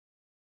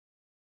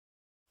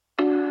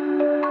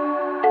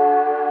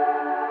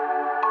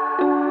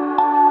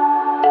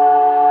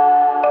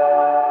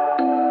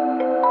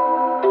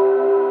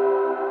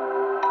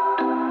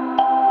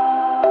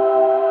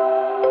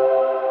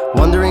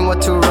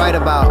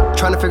write about,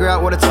 trying to figure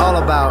out what it's all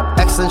about.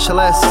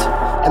 Existentialist,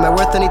 am I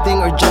worth anything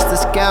or just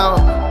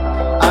discount?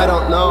 I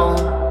don't know.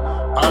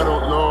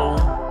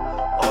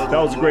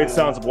 That was great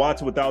sounds of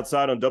Watson with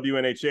Outside on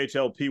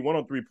WNHHLP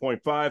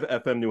 103.5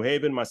 FM New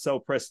Haven.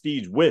 Myself,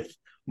 Prestige, with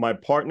my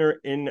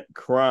partner in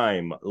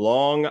crime,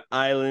 Long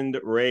Island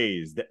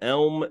raised,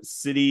 Elm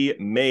City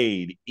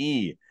made,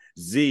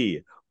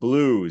 EZ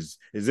BlueZ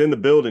is in the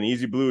building.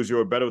 Easy Blues,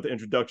 you're better with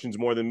introductions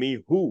more than me.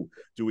 Who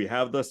do we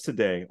have thus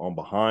today on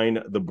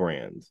Behind the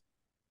Brand?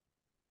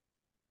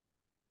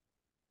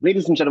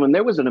 Ladies and gentlemen,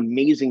 there was an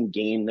amazing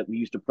game that we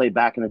used to play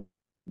back in the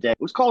day.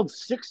 It was called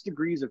 6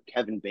 Degrees of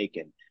Kevin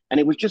Bacon. And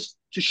it was just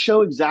to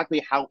show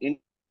exactly how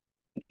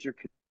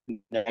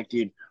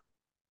interconnected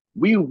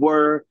we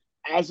were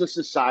as a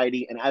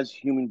society and as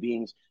human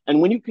beings. And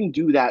when you can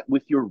do that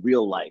with your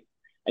real life,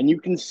 and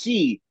you can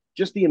see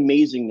just the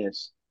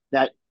amazingness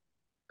that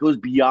goes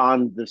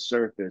beyond the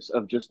surface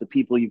of just the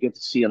people you get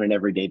to see on an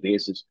everyday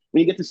basis,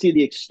 when you get to see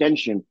the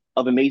extension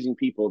of amazing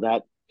people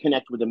that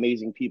connect with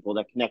amazing people,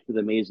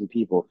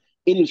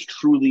 it is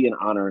truly an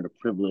honor and a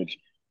privilege.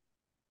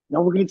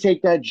 Now we're going to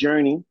take that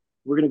journey.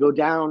 We're going to go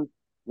down.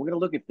 We're going to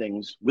look at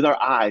things with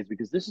our eyes,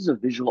 because this is a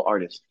visual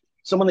artist,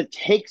 someone that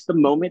takes the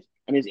moment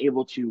and is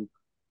able to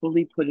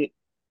fully put it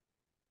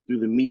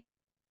through the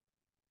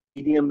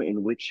medium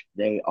in which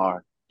they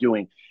are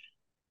doing.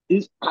 It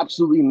is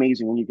absolutely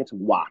amazing when you get to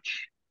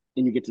watch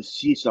and you get to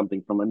see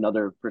something from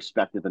another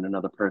perspective and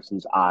another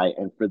person's eye.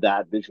 And for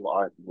that, visual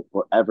art will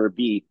forever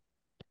be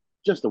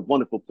just a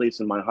wonderful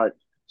place in my heart.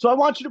 So I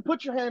want you to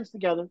put your hands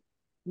together.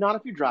 Not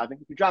if you're driving.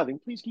 If you're driving,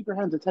 please keep your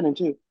hands at 10 and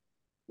 2. You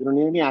don't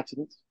need any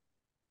accidents.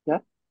 Yeah.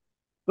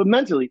 But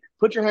mentally,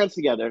 put your hands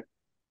together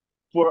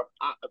for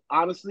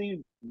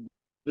honestly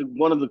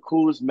one of the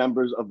coolest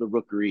members of the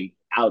Rookery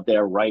out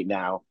there right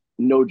now.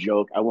 No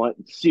joke.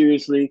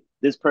 Seriously,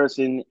 this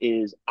person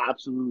is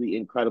absolutely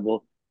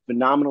incredible.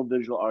 Phenomenal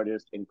visual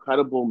artist,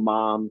 incredible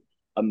mom,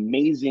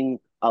 amazing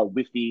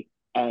wifey,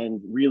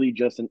 and really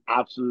just an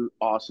absolute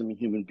awesome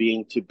human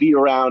being to be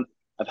around.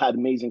 I've had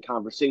amazing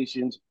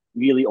conversations,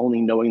 really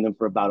only knowing them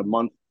for about a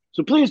month.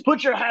 So please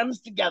put your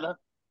hands together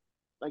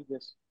like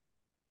this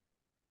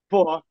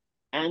for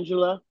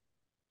Angela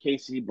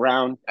Casey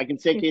Brown. I can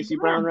say Casey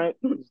Brown, right?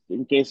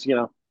 In case,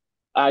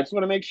 I just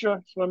want to make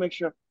sure.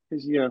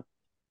 Because,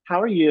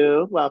 how are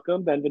you?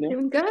 Welcome, Benvenuto.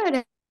 Doing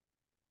good.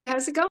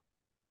 How's it going?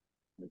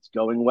 It's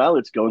going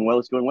well.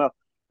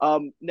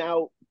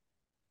 Now,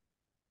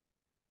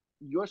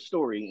 your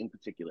story in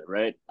particular,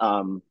 right?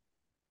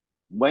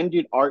 When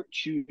did art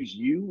choose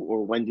you,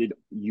 or when did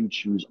you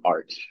choose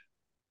art?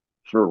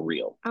 For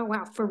real. Oh,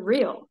 wow. For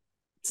real.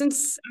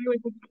 Since I was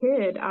a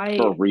kid,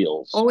 For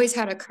reals. always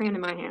had a crayon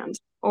in my hand.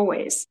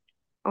 Always.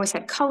 Always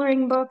had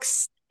coloring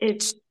books.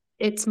 It's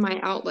my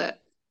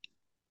outlet.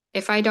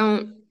 If I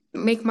don't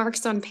make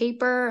marks on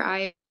paper,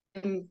 I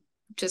am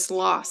just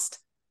lost.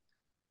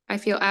 I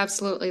feel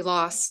absolutely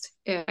lost.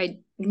 I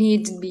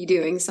need to be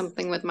doing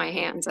something with my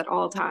hands at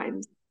all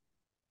times.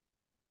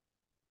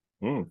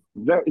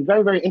 Very,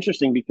 very, very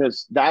interesting,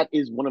 because that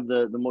is one of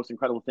the most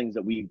incredible things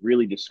that we've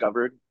really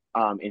discovered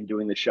in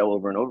doing the show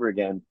over and over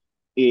again,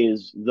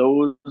 is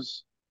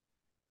those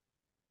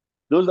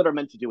that are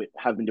meant to do it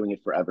have been doing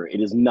it forever.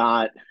 It is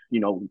not,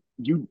 you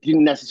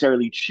didn't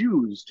necessarily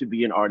choose to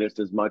be an artist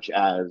as much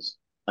as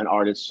an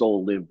artist's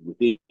soul lived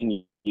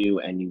within you,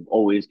 and you've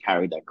always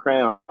carried that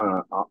crayon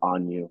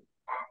on you.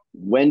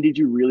 When did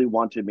you really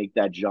want to make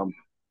that jump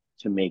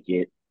to make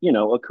it,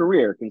 a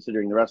career,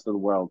 considering the rest of the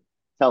world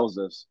tells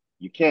us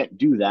you can't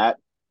do that?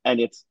 And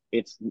it's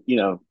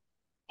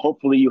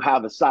hopefully you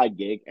have a side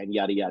gig and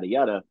yada, yada,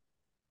 yada,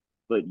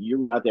 but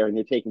you're out there and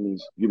you're taking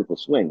these beautiful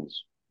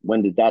swings.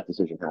 When did that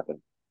decision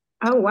happen?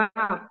 Oh,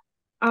 wow.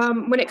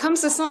 When it comes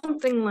to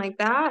something like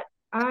that,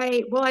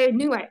 I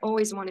knew I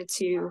always wanted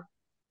to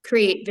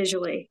create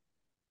visually.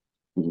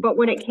 But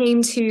when it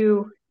came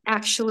to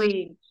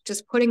actually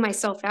just putting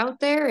myself out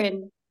there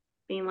and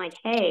being like,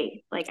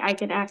 hey, like I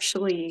could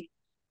actually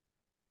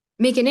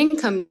make an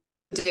income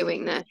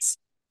doing this.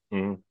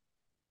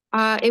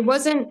 It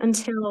wasn't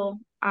until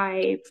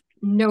I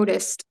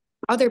noticed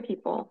other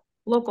people,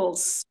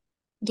 locals,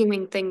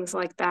 doing things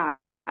like that,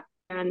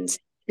 and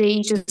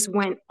they just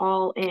went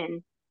all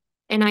in.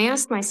 And I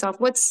asked myself,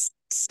 what's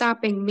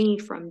stopping me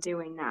from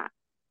doing that?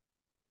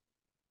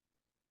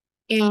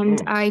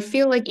 And I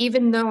feel like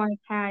even though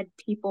I've had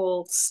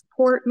people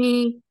support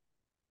me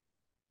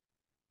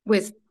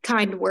with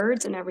kind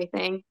words and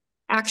everything,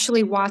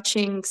 actually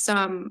watching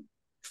some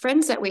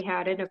friends that we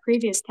had in a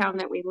previous town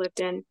that we lived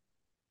in,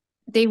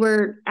 they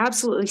were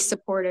absolutely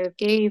supportive,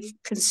 gave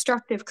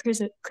constructive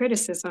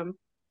criticism.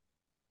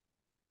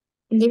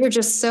 And they were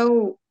just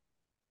so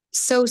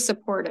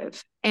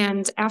supportive.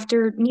 And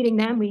after meeting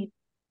them, we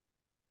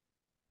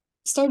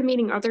started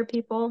meeting other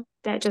people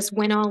that just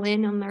went all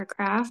in on their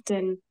craft.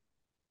 And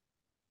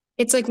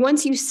it's like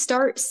once you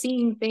start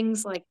seeing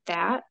things like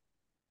that,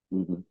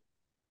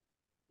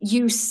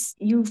 you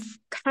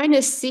kind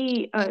of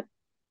see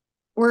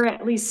or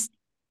at least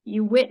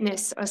you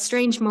witness a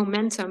strange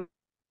momentum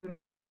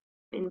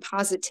in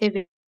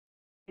positivity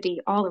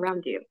all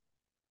around you.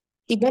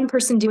 See one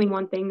person doing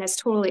one thing that's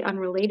totally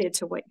unrelated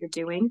to what you're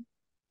doing,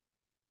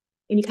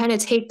 and you kind of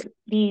take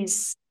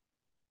these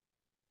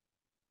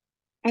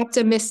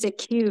optimistic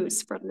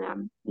cues from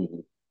them,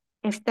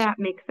 if that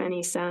makes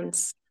any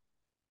sense.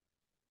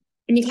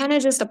 And you kind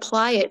of just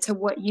apply it to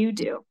what you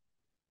do.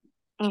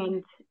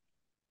 And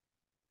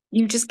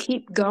you just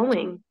keep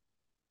going.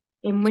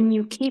 And when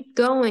you keep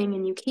going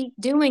and you keep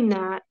doing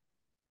that,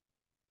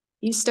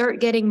 you start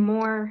getting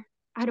more,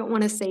 I don't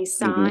want to say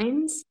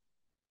signs.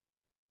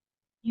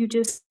 You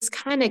just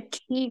kind of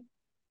keep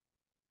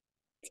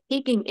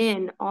taking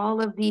in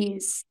all of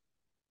these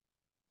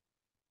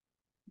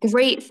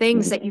great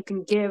things that you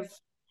can give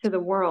to the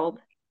world.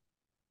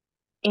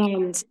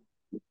 And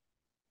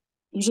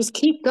you just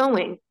keep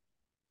going.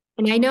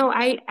 And I know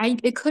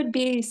it could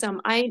be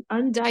some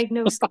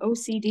undiagnosed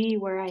OCD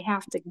where I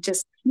have to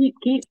just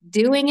keep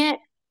doing it.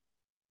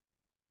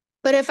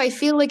 But if I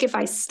feel like if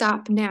I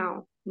stop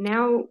now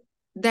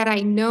that I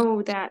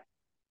know that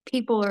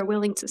people are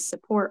willing to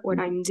support what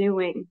I'm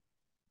doing,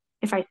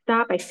 if I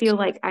stop, I feel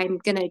like I'm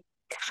gonna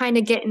kind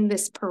of get in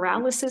this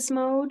paralysis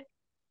mode.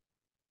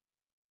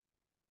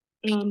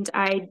 And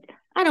I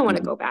don't want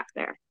to go back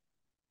there.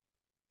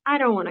 I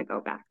don't want to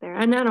go back there.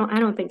 And I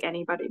don't think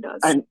anybody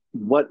does. And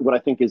what I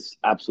think is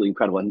absolutely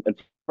incredible, and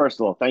first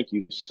of all, thank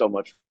you so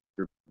much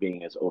for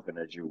being as open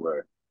as you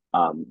were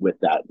with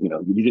that. You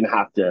know, you didn't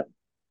have to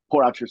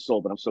pour out your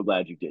soul, but I'm so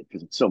glad you did,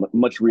 because it's so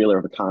much realer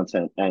of a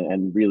content,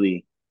 and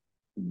really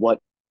what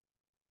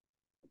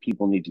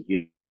people need to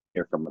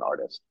hear from an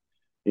artist.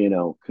 You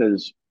know,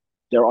 because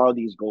there are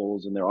these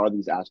goals and there are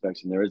these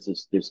aspects, and there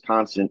is this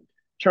constant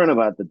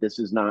turnabout that this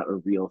is not a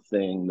real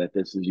thing, that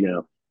this is,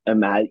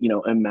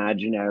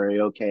 imaginary.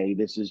 Okay,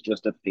 this is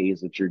just a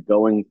phase that you're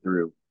going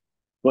through.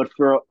 But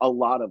for a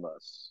lot of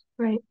us,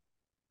 right,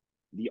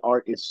 the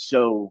art is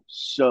so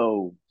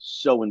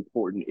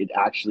important. It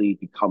actually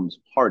becomes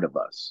part of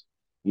us.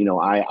 You know,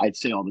 I'd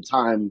say all the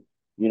time,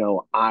 you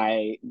know,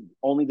 I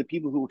only the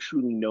people who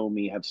truly know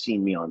me have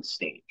seen me on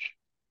stage,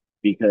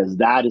 because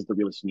that is the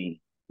realest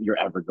me you're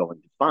ever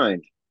going to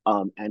find.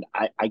 And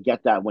I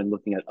get that when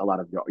looking at a lot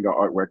of your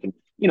artwork. And,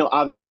 you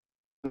know,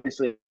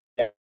 obviously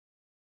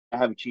I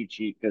have a cheat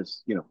sheet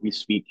because, you know, we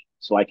speak,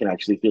 so I can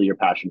actually feel your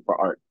passion for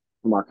art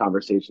from our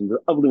conversations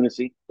of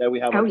lunacy that we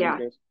have on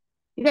Tuesdays.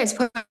 You guys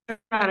put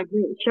out a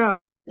great show.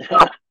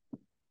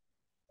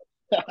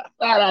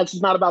 That's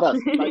just not about us.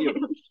 It's about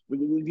you.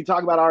 We can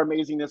talk about our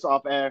amazingness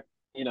off air.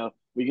 You know,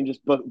 we can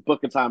just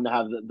book a time to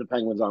have the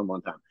Penguins on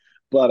one time.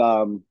 But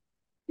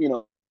you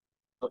know,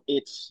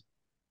 it's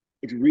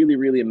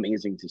really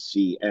amazing to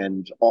see,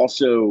 and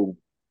also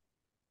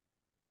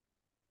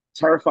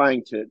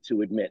terrifying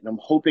to admit. And I'm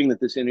hoping that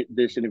this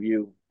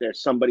interview,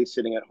 there's somebody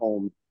sitting at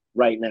home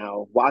right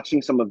now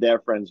watching some of their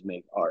friends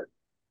make art,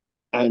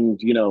 and,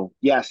 you know,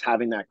 yes,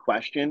 having that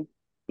question,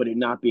 but it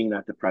not being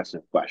that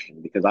depressive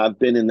question, because I've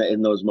been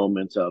in those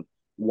moments of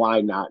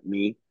why not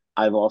me.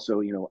 I've also,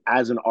 you know,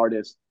 as an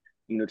artist,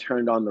 you know,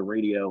 turned on the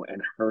radio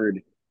and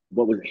heard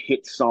what was a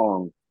hit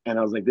song, and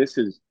I was like, this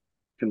is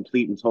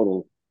complete and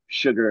total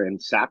sugar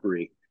and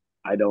sappery.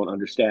 I don't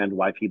understand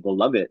why people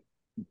love it,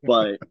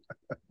 but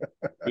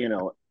you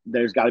know,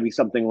 there's got to be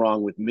something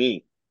wrong with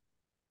me.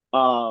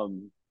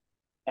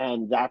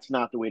 And that's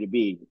not the way to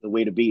be. The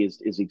way to be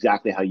is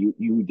exactly how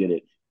you did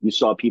it. You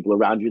saw people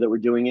around you that were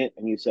doing it,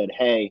 and you said,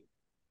 hey,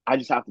 I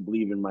just have to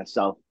believe in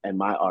myself and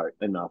my art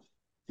enough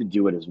to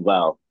do it as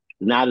well.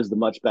 And that is the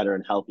much better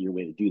and healthier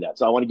way to do that.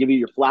 So I want to give you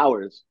your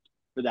flowers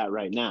for that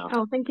right now.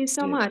 Oh, thank you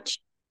so much.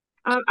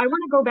 I want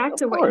to go back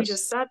to what you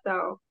just said,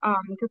 though.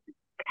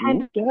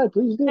 Yeah,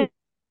 please do.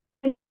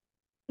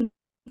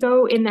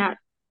 Go in that,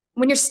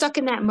 when you're stuck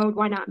in that mode,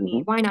 why not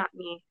me? Why not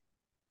me?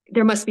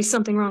 There must be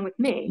something wrong with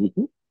me.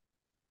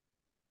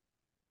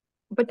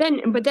 But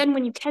then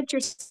when you catch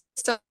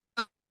yourself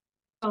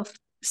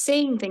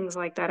saying things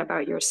like that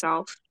about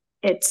yourself,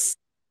 it's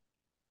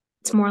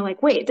more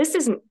like, wait, this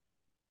isn't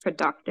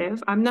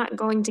productive. I'm not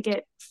going to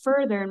get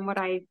further in what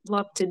I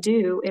love to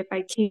do if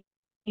I keep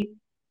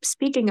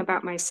speaking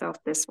about myself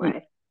this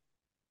way.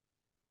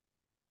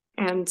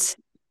 And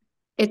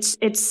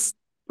it's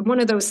one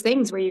of those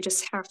things where you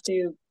just have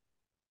to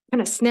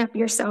kind of snap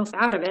yourself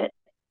out of it.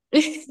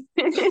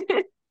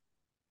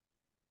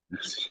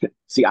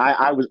 See,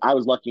 I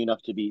was lucky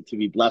enough to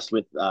be blessed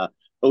with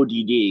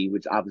ODD,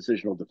 which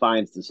oppositional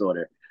defiance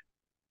disorder.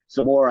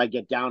 So the more I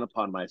get down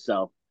upon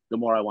myself, the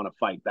more I want to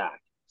fight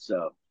back.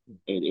 So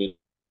it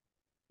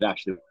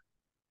actually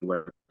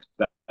works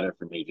better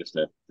for me just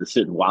to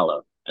sit and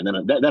wallow, and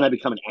then I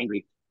become an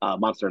angry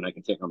monster, and I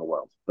can take on the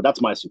world. But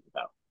that's my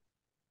superpower.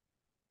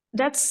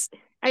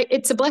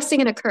 It's a blessing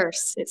and a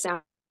curse. It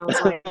sounds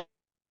like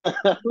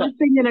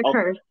blessing and a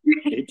curse.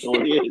 It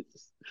totally is.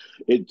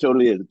 It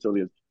totally is.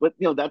 But,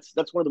 you know, that's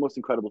one of the most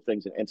incredible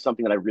things, and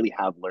something that I really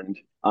have learned,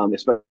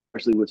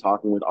 especially with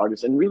talking with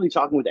artists and really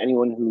talking with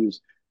anyone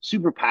who's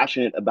super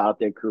passionate about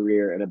their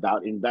career and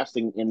about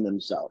investing in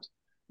themselves.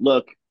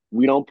 Look,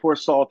 we don't pour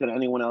salt in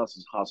anyone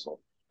else's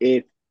hustle.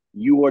 If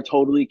you are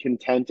totally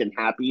content and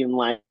happy in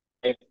life,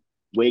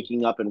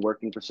 waking up and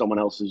working for someone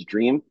else's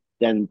dream,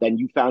 then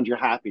you found your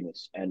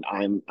happiness, and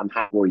I'm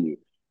happy for you.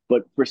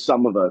 But for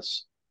some of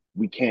us,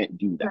 we can't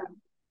do that.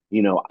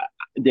 You know,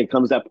 there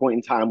comes that point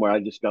in time where I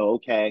just go,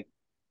 okay,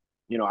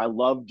 you know, I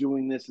love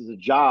doing this as a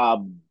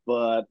job,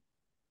 but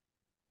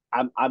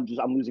I'm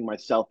losing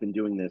myself in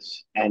doing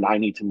this, and I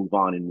need to move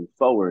on and move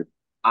forward.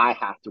 I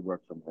have to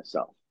work for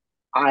myself.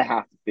 I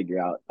have to figure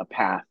out a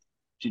path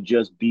to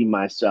just be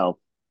myself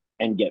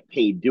and get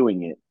paid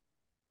doing it.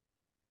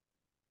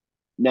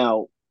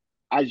 Now,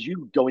 as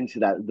you go into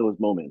those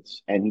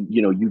moments and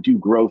you know you do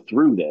grow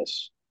through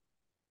this,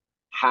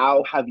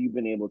 how have you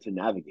been able to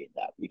navigate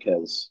that?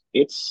 Because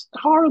it's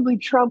horribly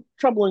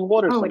troubling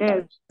water Oh, it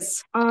sometimes.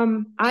 is.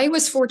 I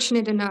was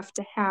fortunate enough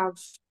to have,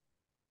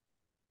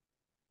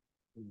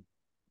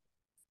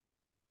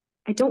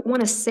 I don't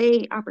want to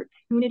say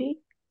opportunity,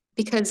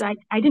 because I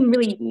didn't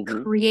really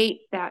Mm-hmm. create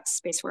that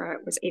space where I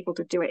was able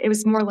to do it. It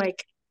was more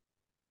like,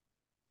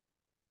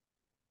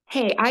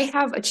 hey, I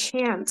have a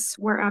chance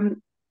where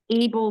I'm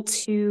able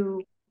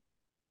to,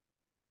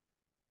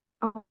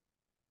 oh,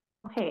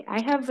 hey,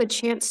 I have a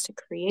chance to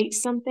create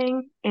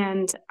something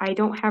and I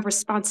don't have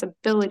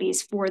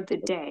responsibilities for the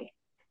day.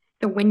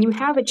 So when you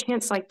have a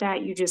chance like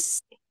that, you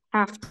just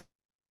have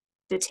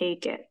to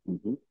take it.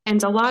 Mm-hmm.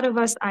 And a lot of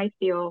us, I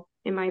feel,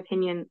 in my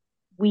opinion,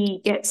 we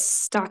get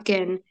stuck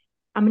in,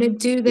 I'm going to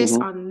do this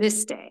Mm-hmm. on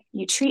this day.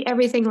 You treat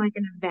everything like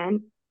an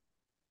event,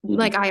 Mm-hmm.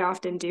 like I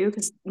often do,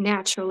 because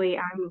naturally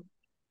I'm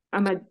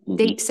a Mm-hmm.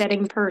 date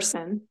setting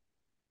person.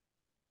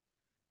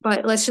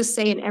 But let's just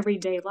say in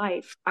everyday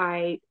life,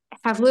 I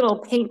have little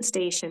paint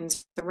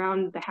stations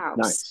around the house.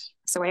 Nice.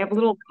 So I have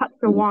little cups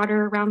of Mm-hmm.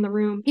 water around the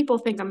room. People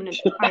think I'm going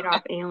to fight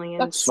off That's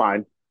aliens,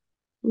 fine.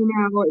 you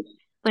know,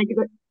 like,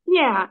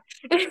 yeah,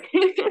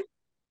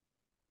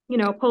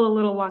 pull a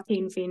little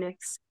Joaquin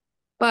Phoenix.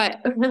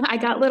 But I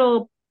got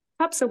little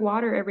cups of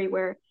water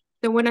everywhere.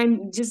 So when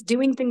I'm just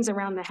doing things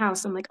around the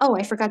house, I'm like, oh,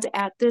 I forgot to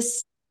add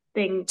this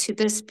thing to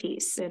this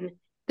piece and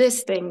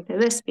this thing to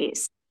this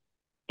piece.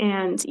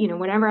 And,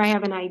 whenever I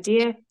have an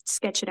idea,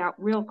 sketch it out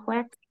real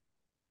quick.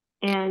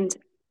 And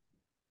it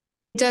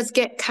does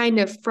get kind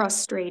of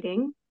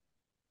frustrating,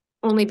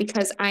 only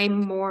because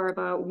I'm more of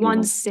a one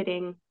Mm-hmm.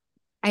 sitting.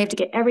 I have to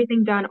get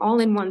everything done all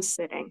in one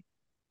sitting.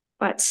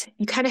 But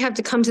you kind of have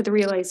to come to the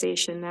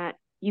realization that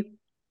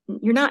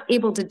you're not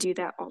able to do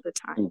that all the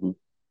time. Mm-hmm.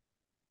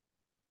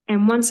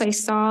 And once I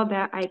saw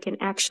that I can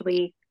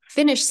actually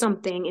finish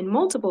something in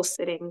multiple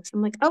sittings,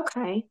 I'm like,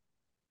 okay,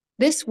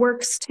 this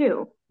works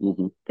too.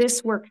 Mm-hmm.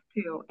 This works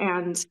too.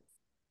 And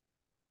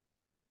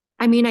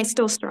I mean, I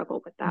still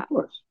struggle with Of that.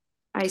 course.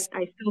 I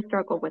still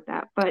struggle with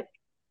that. But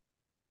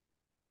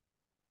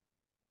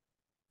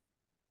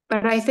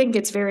I think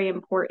it's very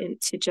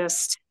important to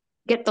just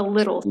get the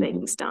little Mm-hmm.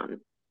 things done.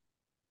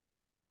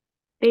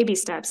 Baby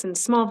steps and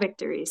small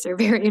victories are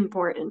very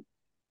important.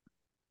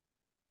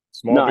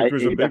 Small No,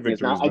 victories are it big definitely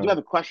is. Now, victories, I do man. have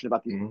a question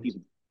about these. Mhm. These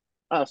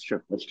oh, that's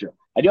true. That's true.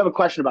 I do have a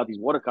question about these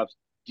water cups.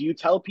 Do you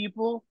tell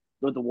people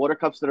with the water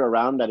cups that are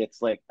around that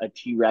it's like a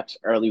T-Rex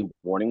early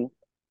warning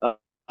uh,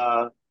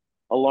 uh,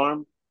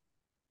 alarm?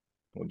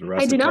 Well,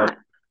 I do Jurassic Park.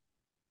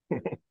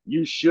 not.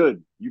 You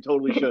should. You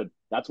totally should.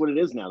 That's what it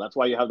is now. That's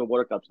why you have the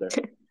water cups there.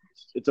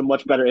 It's a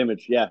much better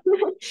image. Yeah.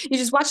 You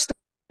just watch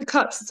the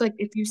cups. It's like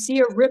if you see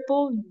a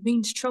ripple, it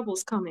means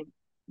trouble's coming.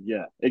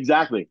 Yeah.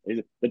 Exactly.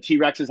 The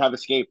T-Rexes have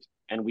escaped,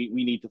 and we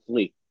need to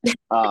flee.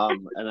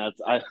 And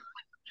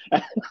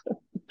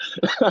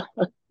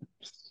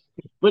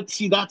but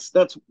see, that's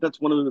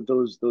one of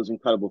those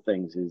incredible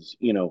things is,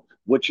 you know,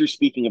 what you're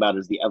speaking about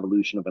is the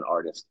evolution of an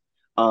artist.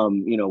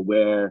 You know,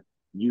 where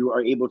you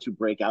are able to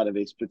break out of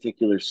a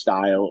particular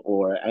style,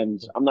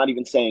 and I'm not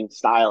even saying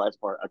style as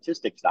per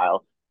artistic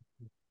style,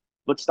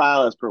 but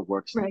style as per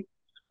work style. Right.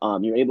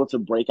 You're able to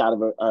break out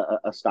of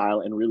a style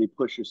and really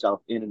push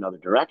yourself in another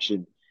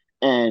direction,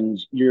 and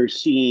you're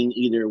seeing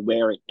either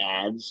where it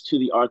adds to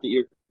the art that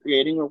you're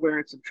creating or where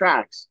it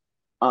subtracts.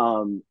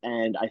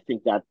 And I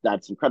think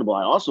that's incredible.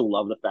 I also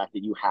love the fact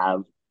that you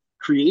have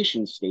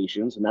creation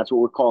stations, and that's what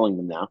we're calling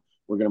them now.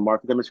 We're going to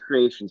market them as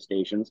creation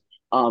stations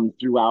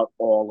throughout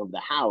all of the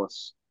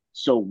house.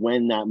 So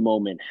when that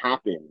moment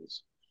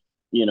happens,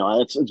 you know,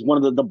 it's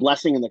one of the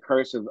blessing and the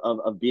curse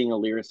of being a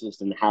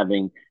lyricist and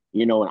having,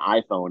 you know, an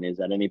iPhone is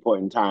at any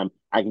point in time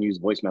I can use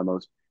voice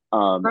memos.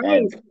 Right.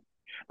 And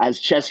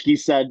as Chesky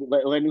said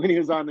when he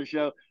was on the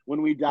show,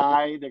 when we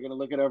die, they're gonna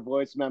look at our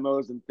voice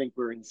memos and think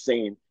we're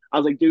insane. I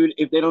was like, dude,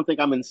 if they don't think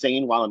I'm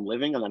insane while I'm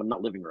living, then I'm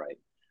not living right.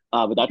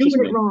 But that's Doing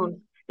just it me.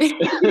 wrong.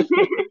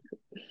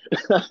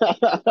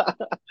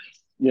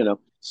 You know,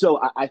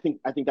 so I think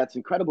that's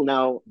incredible.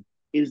 Now,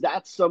 is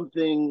that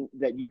something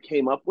that you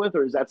came up with,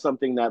 or is that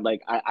something that,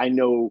 like, I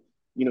know,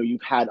 you know,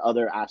 you've had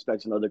other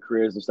aspects and other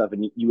careers and stuff,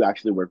 and you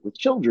actually work with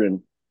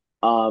children.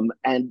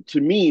 And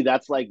to me,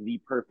 that's like the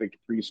perfect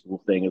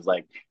preschool thing is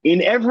like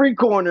in every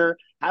corner,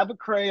 have a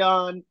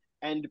crayon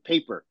and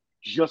paper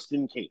just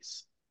in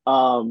case.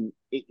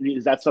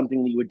 Is that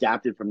something that you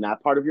adapted from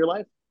that part of your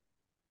life?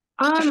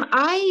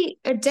 I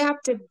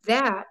adapted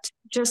that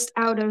just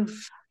out of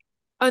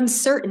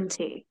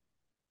uncertainty.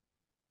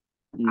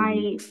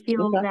 I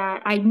feel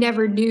that I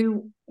never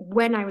knew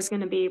when I was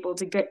going to be able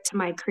to get to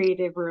my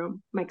creative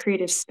room, my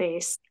creative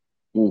space,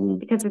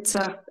 because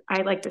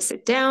I like to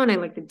sit down, I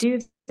like to do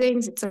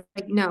things. It's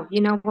like, no,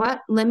 you know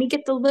what? Let me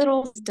get the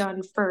little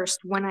done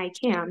first when I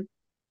can.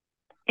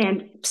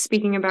 And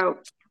speaking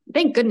about,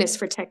 thank goodness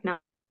for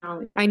technology.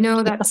 I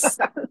know that's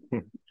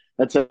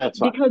that's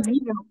fine. because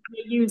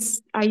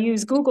I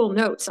use Google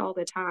Notes all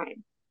the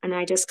time, and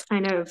I just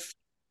kind of,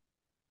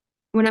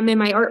 when I'm in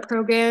my art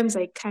programs,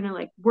 I kind of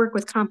like work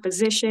with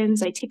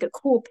compositions. I take a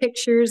cool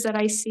pictures that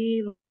I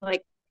see,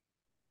 like,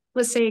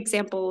 let's say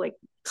example, like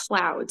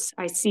clouds.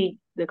 I see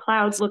the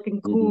clouds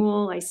looking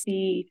cool. I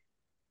see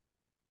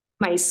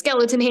my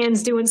skeleton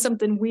hands doing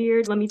something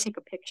weird. Let me take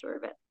a picture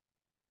of it.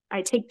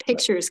 I take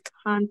pictures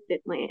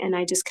constantly, and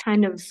I just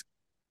kind of,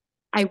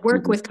 I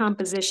work with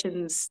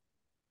compositions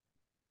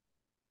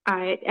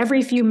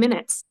every few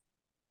minutes,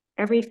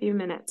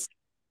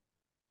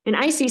 and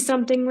I see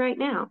something right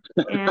now.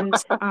 And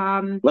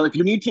well, if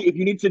you need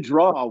to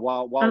draw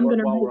while we're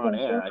on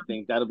air, down. I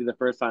think that'll be the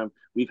first time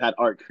we've had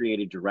art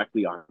created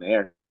directly on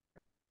air.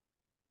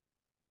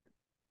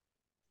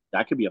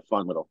 That could be a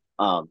fun little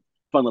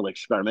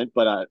experiment,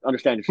 but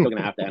understand you're still going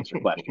to have to answer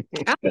questions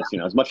because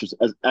as much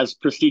as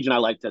Prestige and I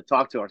like to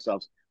talk to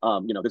ourselves,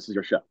 this is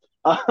your show.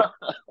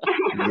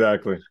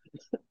 Exactly.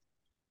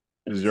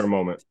 This is your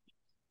moment.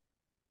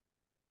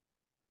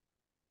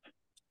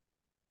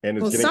 And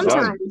it's getting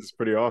done. It's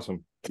pretty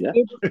awesome. Yeah.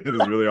 It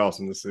is really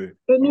awesome to see.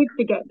 It needs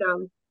to get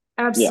done.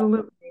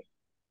 Absolutely.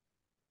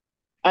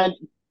 Yeah. And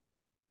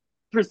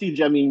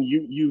Prestige, I mean,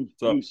 you've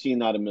seen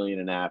that 1.5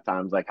 million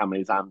times. Like how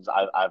many times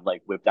I've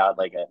like whipped out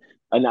like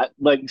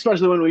like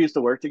especially when we used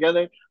to work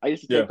together. I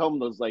used to take home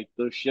those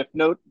shift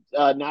note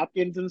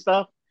napkins and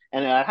stuff,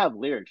 and I have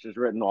lyrics just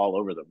written all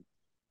over them.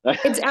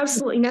 It's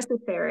absolutely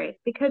necessary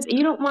because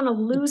you don't want to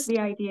lose the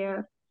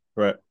idea.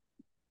 Right.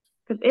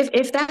 Because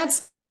if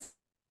that's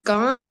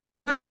gone,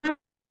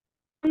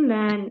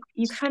 then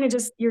you kind of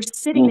you're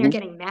sitting there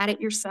getting mad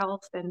at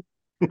yourself. And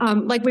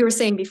like we were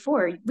saying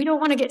before, we don't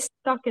want to get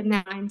stuck in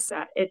that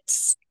mindset.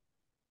 It's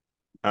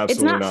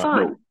not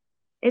fun. No.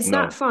 It's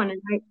not fun.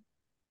 And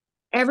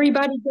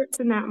everybody gets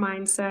in that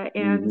mindset.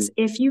 And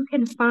if you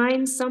can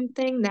find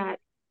something that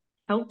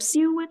helps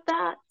you with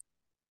that,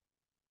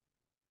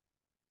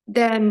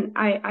 then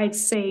I'd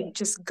say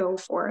just go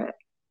for it.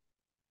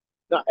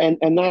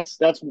 And that's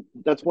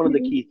one of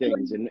the key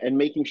things, and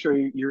making sure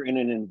you're in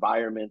an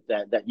environment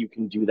that you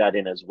can do that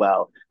in as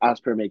well, as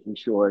per making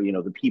sure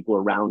the people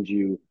around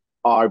you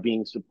are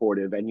being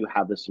supportive, and you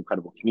have this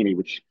incredible community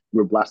which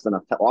we're blessed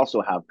enough to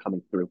also have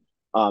coming through,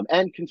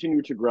 and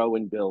continue to grow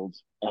and build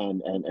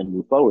and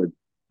move forward.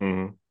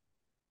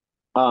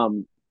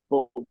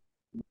 But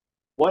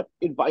what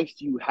advice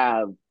do you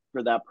have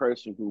for that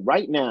person who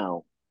right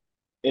now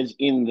is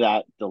in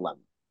that dilemma?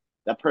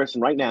 That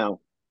person right now,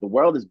 the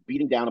world is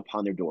beating down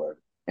upon their door,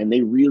 and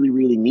they really,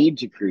 really need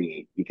to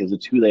create because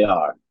it's who they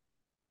are,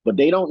 but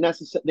they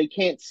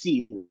can't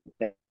see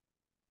that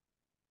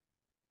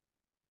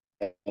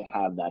they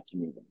have that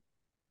community.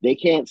 They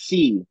can't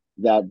see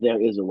that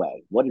there is a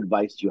way. What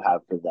advice do you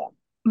have for them?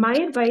 My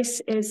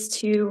advice is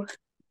to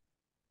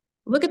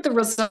look at the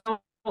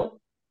result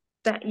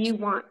that you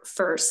want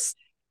first.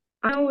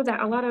 I know that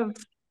a lot of,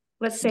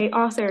 let's say,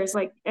 authors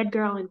like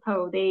Edgar Allan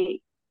Poe,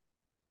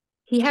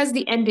 he has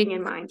the ending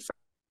in mind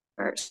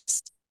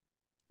first.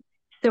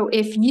 So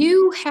if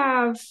you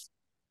have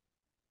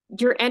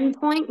your end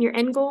point, your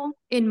end goal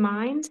in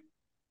mind,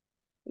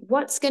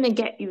 what's going to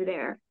get you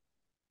there?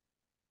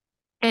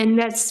 And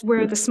that's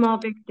where the small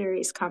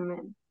victories come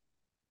in.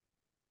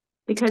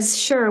 Because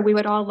sure, we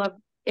would all love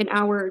an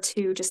hour or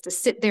two just to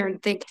sit there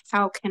and think,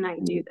 how can I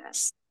do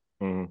this?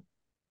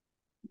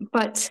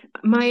 But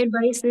my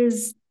advice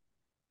is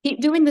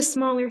keep doing the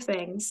smaller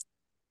things.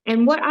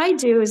 And what I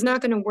do is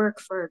not going to work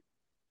for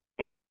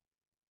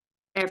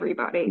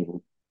everybody.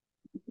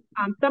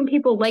 Some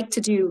people like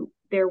to do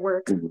their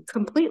work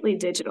completely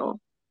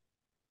digital.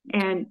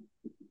 And,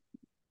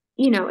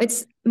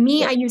 it's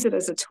me, I use it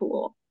as a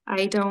tool.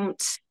 I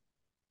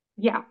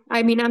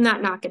mean, I'm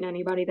not knocking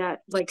anybody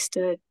that likes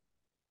to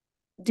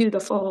do the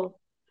full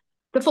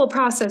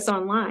process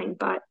online,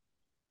 but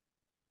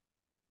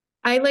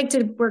I like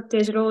to work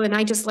digital, and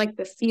I just like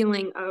the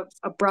feeling of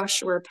a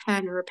brush or a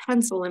pen or a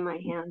pencil in my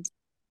hand.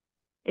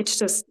 It's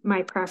just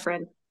my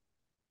preference.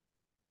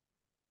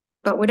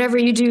 But whatever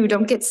you do,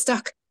 don't get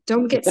stuck.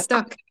 Don't get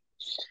stuck.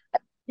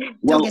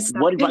 Well,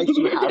 what advice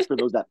do you have for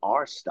those that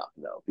are stuck,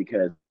 though?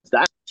 Because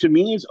that, to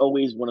me, is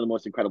always one of the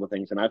most incredible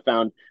things. And I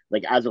found,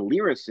 like, as a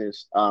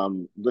lyricist,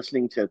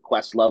 listening to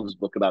Questlove's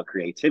book about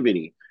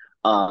creativity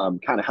kind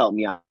of helped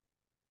me out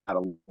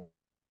a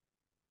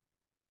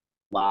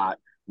lot,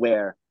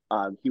 where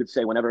he would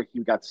say whenever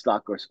he got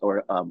stuck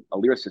or a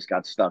lyricist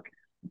got stuck,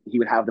 he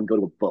would have them go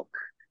to a book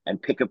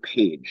and pick a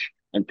page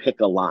and pick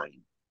a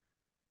line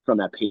from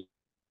that page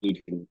and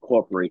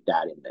incorporate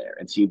that in there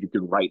and see if you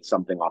can write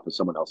something off of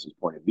someone else's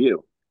point of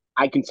view.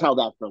 I can tell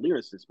that for a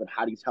lyricist, but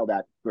how do you tell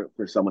that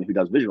for someone who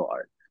does visual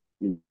art?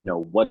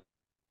 What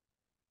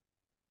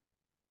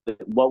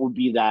would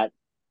be that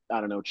I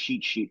don't know,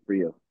 cheat sheet for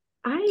you?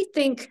 I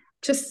think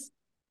just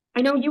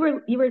I know you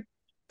were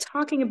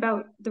talking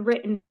about the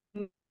written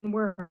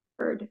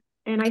word,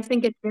 and I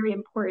think it's very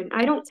important.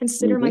 I don't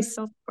consider Mm-hmm.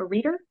 myself a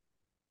reader,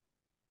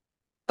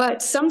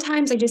 but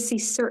sometimes I just see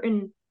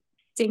certain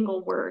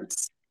single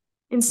words.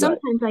 And Right.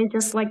 sometimes I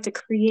just like to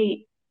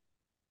create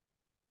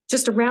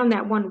just around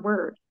that one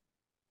word.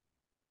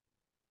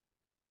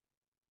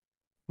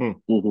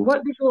 Mm-hmm.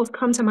 What visuals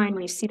come to mind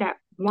when you see that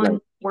one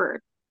Right.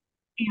 word?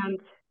 And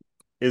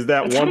Is I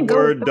that kind one of go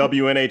with word? those.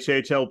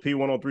 WNHHLP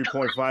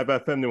 103.5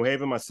 FM New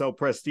Haven. Myself,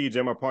 Prestige,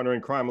 and my partner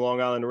in crime,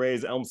 Long Island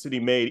Rays, Elm City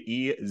made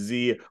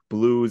EZ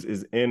BlueZ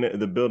is in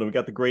the building. We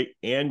got the great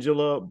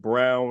Angela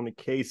Brown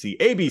Casey,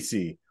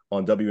 ABC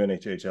on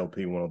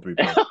WNHHLP 103.5 FM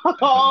New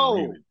Oh,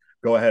 Haven.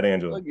 Go ahead,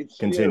 Angela. look at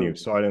Continue. you.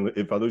 Sorry,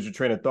 if I lose your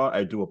train of thought,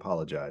 I do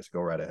apologize.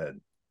 Go right ahead.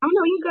 Oh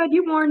no, you good.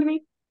 You warned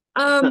me.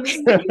 So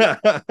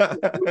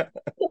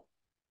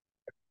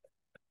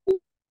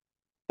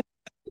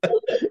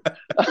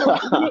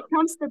when it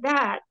comes to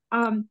that,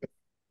 when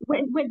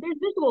there's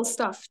visual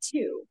stuff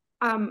too,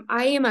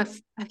 I am a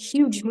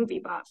huge movie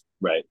buff.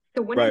 Right.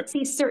 So when I Right.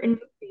 see certain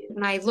movies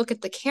and I look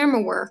at the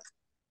camera work,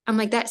 I'm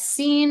like, that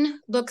scene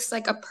looks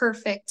like a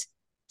perfect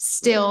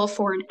still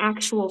for an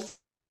actual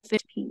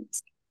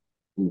piece.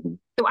 Mm-hmm.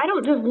 So I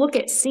don't just look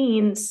at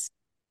scenes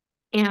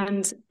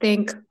and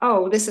think,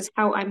 oh, this is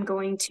how I'm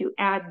going to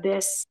add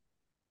this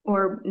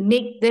or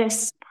make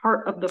this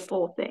part of the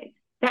full thing.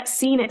 That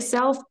scene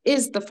itself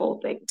is the full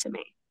thing to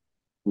me.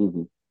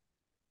 Mm-hmm.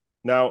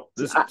 Now,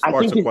 this I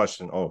sparks think a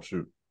question. Oh,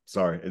 shoot.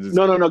 Sorry. It just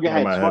no. Go came in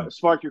ahead. my head.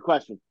 Spark your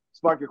question.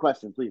 Spark your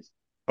question, please.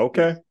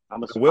 Okay. Please. I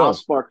I'll will.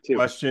 spark too.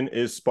 Question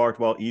is sparked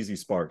while easy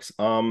sparks.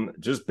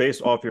 Just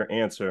based off your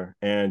answer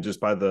and just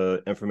by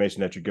the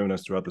information that you're giving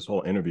us throughout this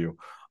whole interview,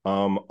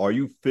 are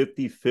you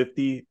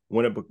 50-50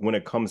 when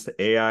it comes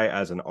to AI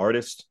as an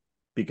artist?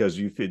 Because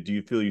do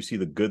you feel you see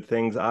the good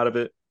things out of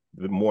it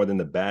more than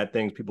the bad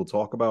things people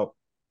talk about?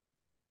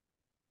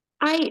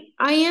 I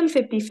am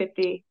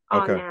 50-50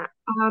 on Okay. that.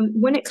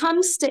 When it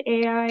comes to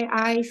AI,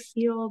 I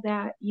feel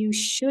that you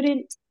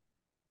shouldn't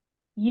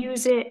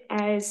use it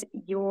as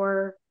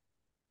your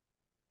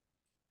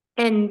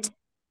end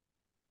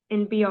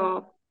and be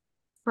all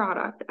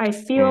product. I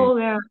Mm, feel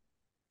that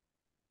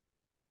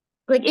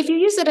like if you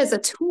use it as a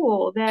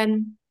tool,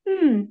 then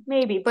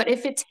maybe. But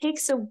if it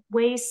takes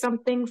away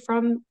something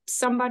from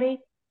somebody,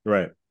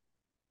 right.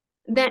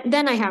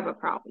 then I have a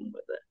problem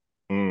with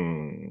it.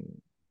 Mm.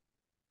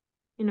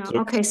 You know, So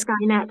okay,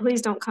 Skynet,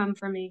 please don't come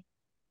for me.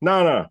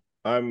 no.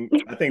 I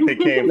think they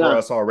came for No.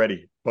 us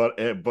already, but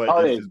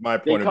Oh, this is my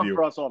they point of come view.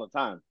 for us all the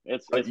time.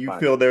 But It's you fine.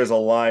 feel there's a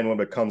line when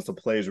it comes to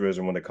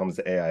plagiarism when it comes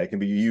to AI. It can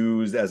be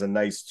used as a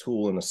nice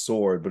tool and a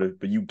sword,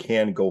 but you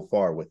can go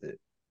far with it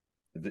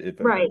if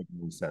that Right.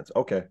 makes sense.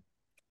 Okay,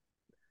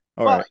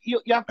 all Well, right, you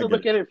have I to get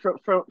look it. at it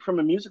from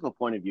a musical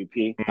point of view,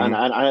 P. And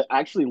Mm-hmm. I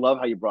actually love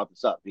how you brought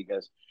this up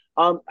because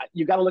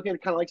you got to look at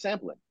it kind of like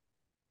sampling.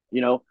 You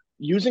know,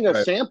 using a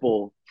Right.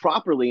 sample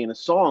properly in a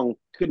song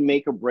could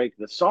make or break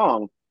the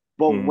song.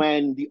 But Mm-hmm.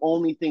 when the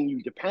only thing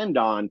you depend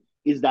on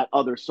is that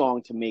other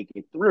song to make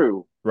it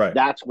through, Right.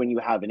 that's when you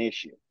have an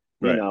issue.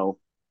 You Right. know,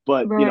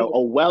 but Right.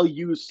 a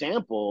well-used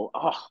sample,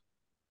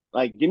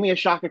 like give me a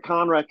Shaka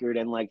Khan record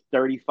and like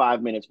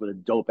 35 minutes with a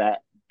dope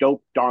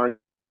darn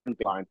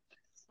line.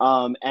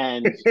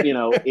 And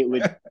it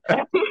would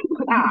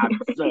ah,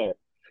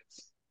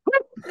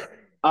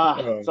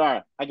 Uh,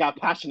 sorry, I got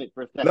passionate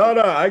for a no, second.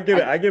 no, I get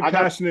it. I get I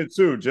got passionate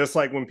too. Just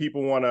like when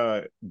people want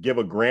to give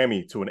a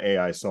Grammy to an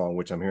AI song,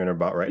 which I'm hearing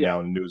about right yeah.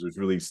 now in the news, which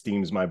really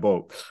steams my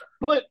boat.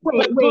 But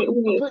Wait, wait,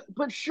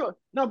 wait. sure.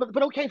 No, but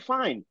okay,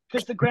 fine.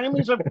 Because the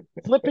Grammys are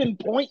flipping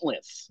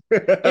pointless.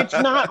 It's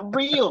not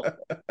real. This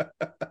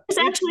It's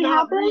actually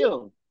not happened?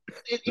 real.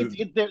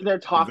 They're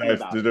talking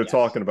about it, They're yes.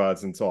 talking about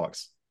it's in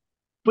talks.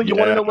 But you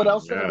want to Yeah, know what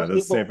else? yeah, that's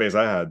the same face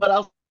I had. What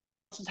else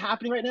is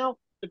happening right now?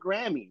 The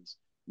Grammys.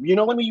 You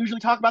know when we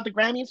usually talk about the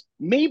Grammys?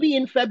 Maybe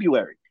in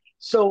February.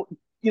 So,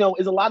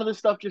 is a lot of this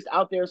stuff just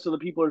out there so that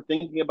people are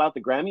thinking about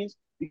the Grammys?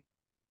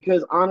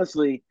 Because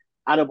honestly,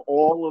 out of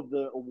all of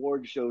the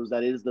award shows,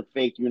 that is the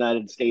fake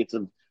United States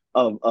of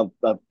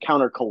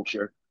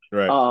counterculture.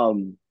 Right.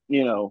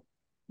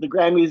 The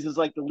Grammys is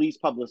like the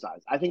least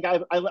publicized. I think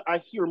I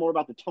hear more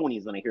about the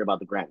Tonys than I hear about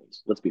the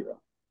Grammys. Let's be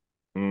real.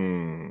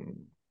 Mm.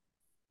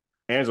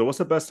 Angela, what's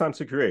the best time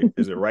to create?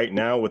 Is it right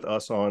now with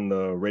us on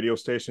the radio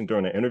station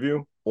during the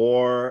interview,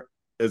 or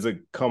does it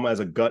come as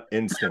a gut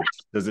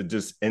instinct? Does it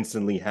just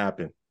instantly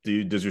happen?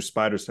 Does your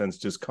spider sense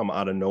just come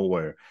out of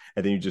nowhere,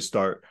 and then you just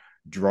start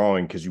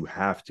drawing because you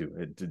have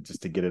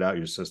just to get it out of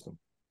your system?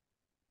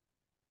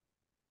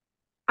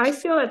 I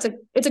feel it's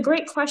a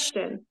great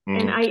question,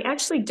 and Mm-hmm. I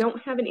actually don't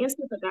have an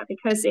answer for that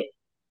because it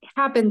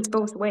happens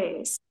both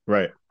ways.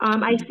 Right.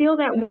 I feel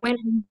that when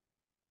I'm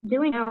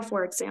doing now,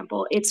 for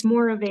example, it's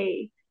more of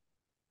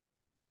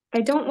I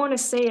don't want to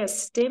say a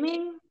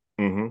stimming.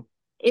 Mm-hmm.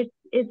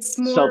 It's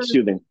more,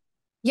 Self-soothing.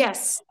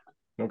 yes,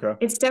 Okay.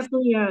 it's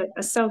definitely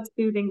a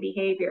self-soothing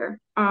behavior.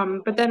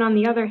 But then on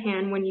the other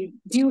hand, when you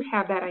do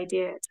have that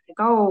idea, it's like,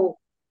 oh,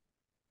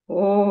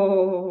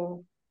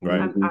 oh,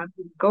 Right. I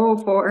go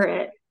for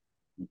it.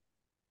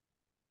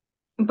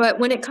 But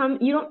when it comes,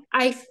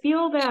 I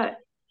feel that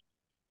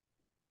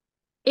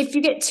if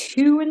you get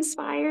too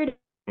inspired,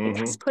 it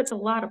just puts a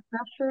lot of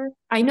pressure.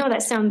 I know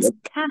that sounds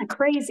kind of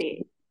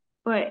crazy,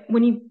 but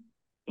when you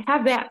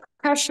have that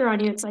pressure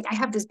on you, it's like, I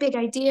have this big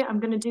idea. I'm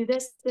going to do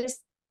this, and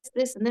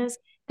this.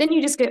 Then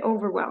you just get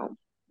overwhelmed.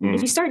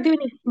 If you start doing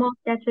these small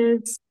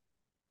sketches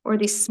or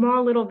these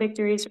small little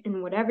victories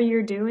in whatever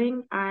you're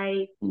doing,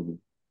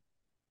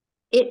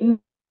 it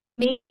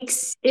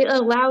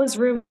allows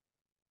room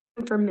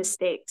for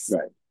mistakes.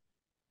 Right.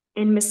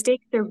 And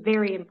mistakes are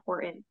very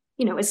important,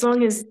 as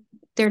long as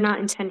they're not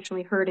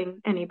intentionally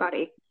hurting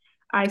anybody.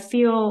 I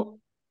feel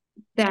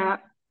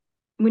that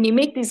when you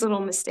make these little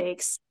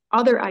mistakes,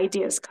 other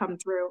ideas come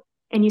through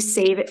and you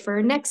save it for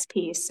a next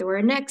piece or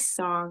a next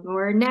song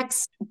or a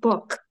next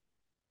book.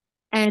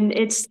 And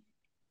it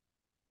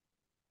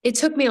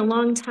took me a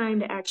long time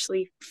to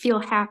actually feel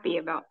happy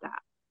about that.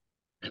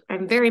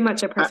 I'm very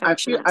much a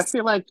perfectionist. I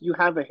feel like you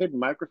have a hidden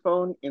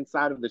microphone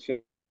inside of the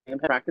shame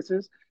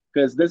practices,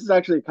 because this is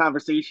actually a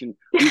conversation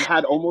we've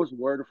had almost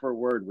word for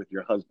word with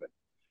your husband.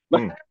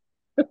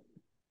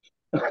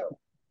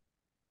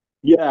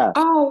 Yeah.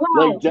 Oh,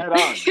 wow. Like dead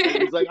on.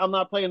 He's like, I'm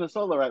not playing the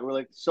solo right. We're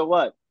like, so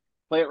what?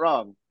 Play it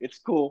wrong. It's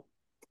cool.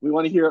 We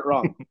want to hear it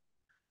wrong.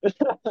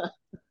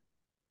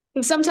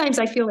 And sometimes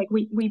I feel like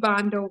we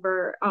bond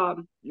over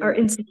our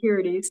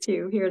insecurities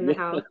too here in the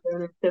house.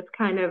 And it's just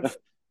kind of,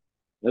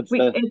 it's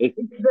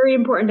very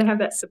important to have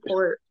that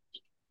support.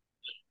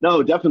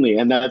 No, definitely.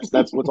 And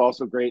that's what's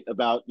also great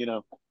about,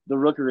 the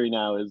rookery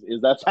now is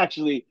that's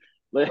actually,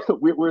 like,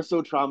 we're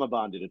so trauma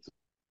bonded. It's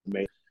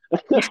amazing.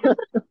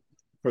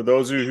 For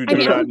those of you who do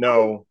not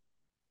know,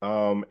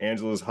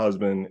 Angela's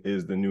husband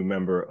is the new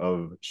member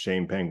of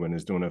Shame Penguin,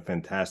 is doing a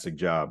fantastic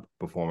job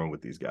performing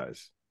with these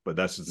guys. But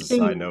that's just a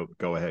side note.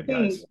 Go ahead,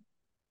 guys.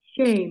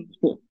 Shame.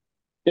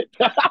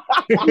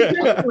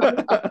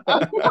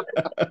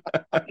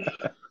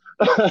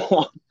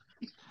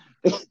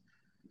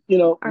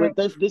 Right.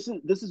 This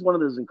is one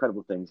of those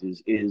incredible things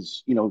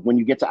is when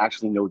you get to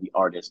actually know the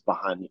artist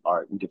behind the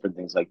art and different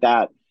things like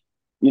that.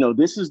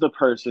 This is the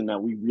person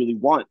that we really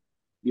want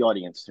the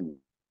audience to meet.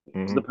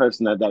 This is the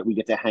person that we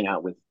get to hang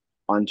out with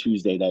on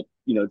Tuesday that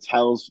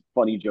tells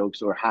funny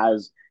jokes or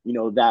has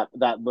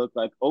that look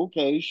like,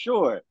 okay,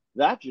 sure,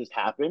 that just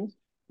happened,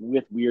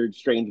 with weird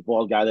strange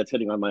bald guy that's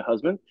hitting on my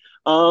husband.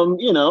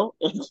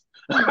 It's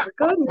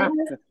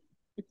goodness.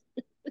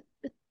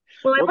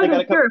 Well, I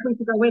wasn't sure if we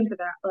could go into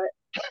that,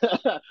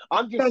 but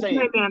I'm just saying.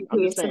 My man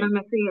piece, and I'm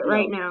gonna see it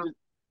right now.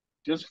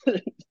 Just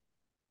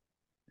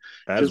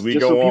as we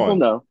go so on. People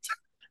know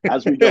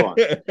as we go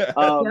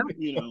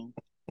on.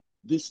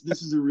 This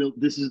is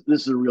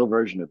a real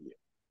version of you.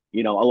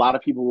 A lot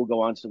of people will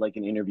go on to like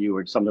an interview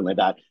or something like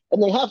that,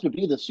 and they have to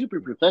be the super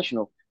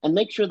professional and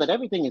make sure that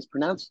everything is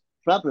pronounced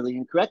properly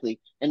and correctly,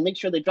 and make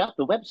sure they drop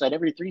the website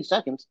every 3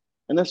 seconds.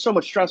 And there's so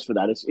much stress for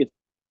that. It's kind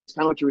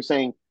of what you were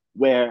saying,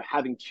 where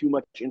having too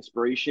much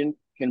inspiration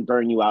can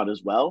burn you out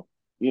as well.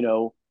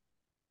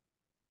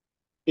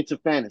 It's a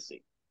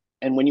fantasy.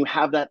 And when you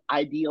have that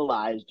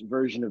idealized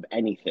version of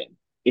anything,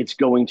 it's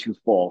going to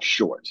fall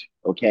short.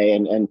 Okay.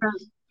 And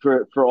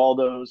for all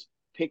those,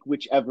 pick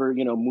whichever,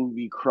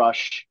 movie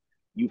crush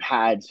you've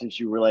had since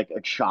you were like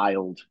a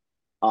child.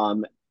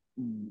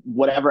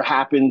 Whatever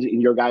happened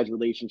in your guys'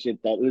 relationship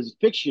that was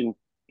fiction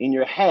in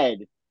your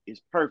head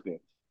is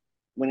perfect,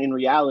 when in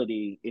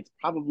reality, it's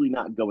probably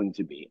not going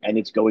to be, and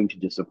it's going to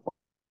disappoint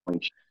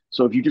you.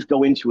 So if you just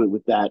go into it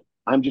with that,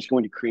 I'm just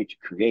going to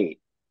create,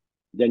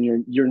 then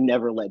you're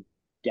never let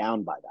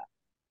down by that.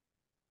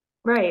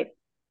 Right.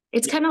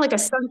 It's kind of like a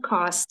sunk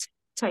cost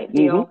type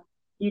deal.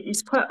 You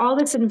just put all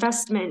this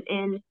investment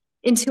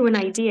into an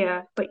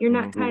idea, but you're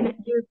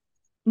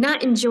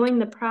not enjoying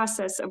the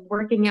process of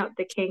working out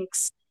the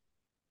kinks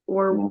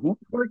or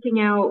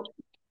working out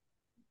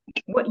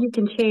what you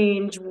can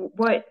change,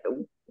 what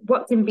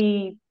can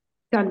be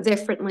done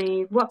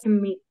differently, what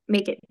can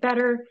make it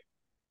better.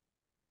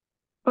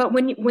 But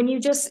when you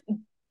just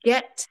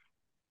get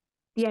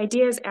the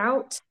ideas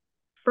out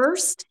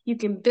first, you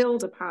can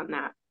build upon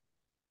that.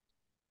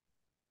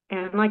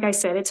 And like I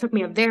said, it took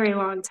me a very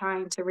long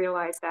time to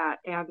realize that.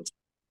 And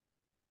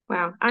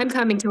wow, I'm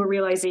coming to a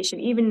realization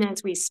even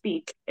as we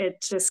speak.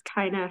 It's just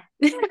kind of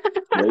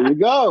There you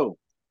go.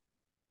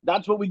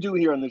 That's what we do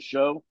here on this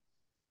show.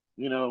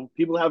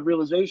 People have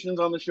realizations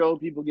on the show.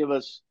 People give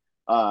us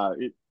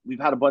we've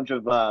had a bunch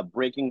of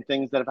breaking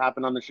things that have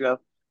happened on the show.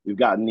 We've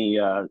gotten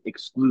the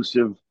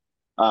exclusive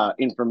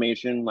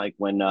information, like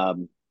when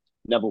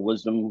Neville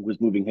Wisdom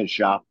was moving his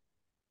shop.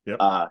 Yep.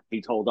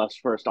 He told us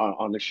first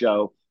on the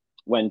show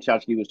when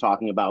Chesky was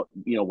talking about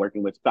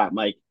working with Fat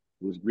Mike.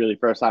 It was really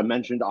first time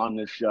mentioned on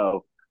this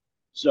show.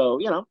 So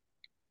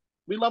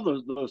we love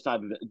those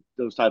type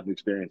of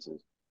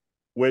experiences.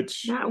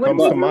 Which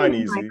comes to mind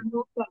easy.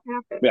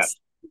 Yeah.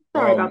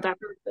 Sorry about that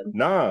person.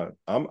 Nah,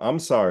 I'm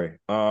sorry.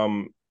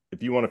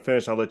 If you want to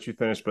finish, I'll let you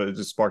finish, but it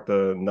just sparked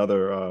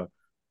another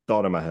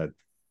thought in my head.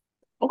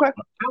 Okay.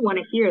 I want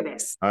to hear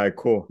this. All right,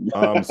 cool.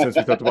 Since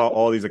we talked about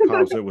all these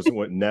accomplishments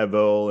with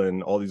Neville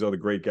and all these other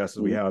great guests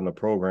that we had on the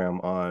program,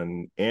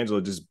 on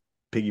Angela, just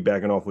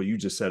piggybacking off what you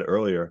just said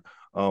earlier,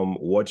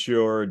 what's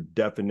your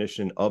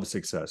definition of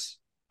success?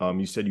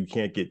 You said you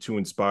can't get too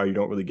inspired, you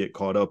don't really get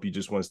caught up, you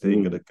just want to stay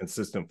in a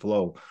consistent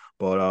flow.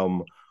 But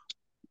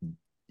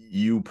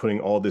you putting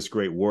all this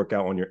great work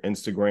out on your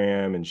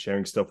Instagram and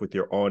sharing stuff with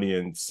your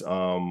audience,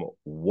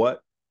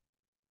 what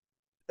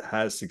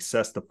has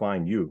success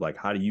defined you? Like,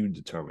 how do you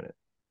determine it?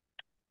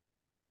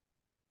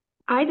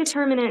 I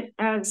determine it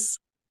as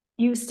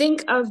you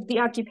think of the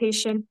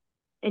occupation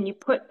and you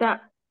put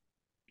that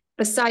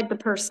beside the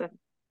person.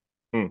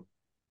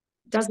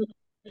 Doesn't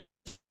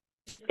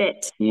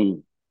fit.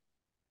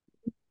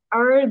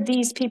 Are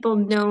these people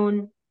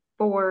known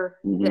for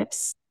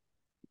this?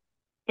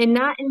 And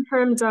not in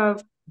terms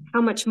of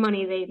how much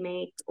money they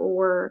make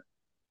or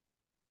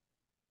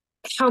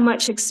how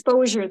much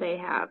exposure they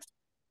have.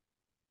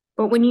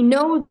 But when you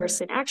know the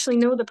person, actually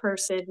know the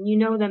person, you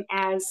know them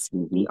as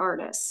the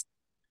artist.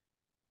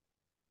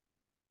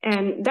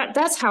 And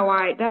that's how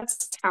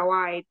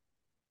I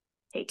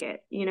take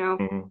it, you know.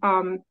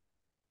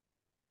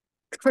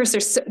 Of course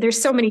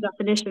there's so many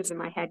definitions in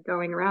my head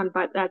going around,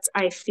 but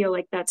I feel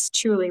like that's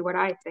truly what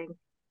I think.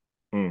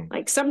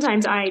 Like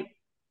sometimes I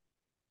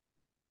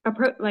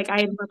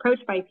am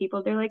approached by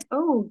people, they're like,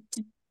 "Oh,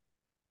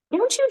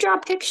 don't you draw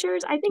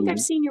pictures? I think I've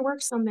seen your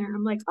work somewhere."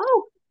 I'm like,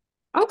 "Oh,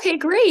 okay,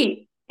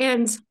 great."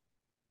 And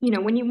you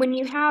know, when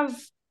you have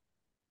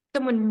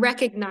someone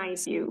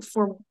recognize you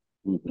for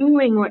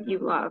doing what you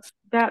love,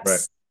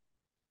 that's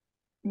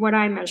what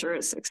I measure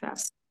as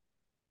success.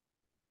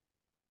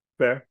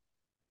 Fair.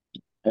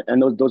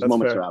 And those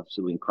moments are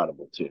absolutely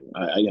incredible too.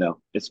 You know,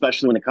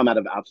 especially when they come out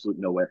of absolute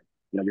nowhere.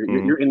 You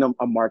know, you're in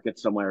a market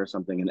somewhere or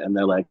something, and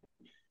they're like,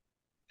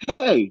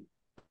 "Hey,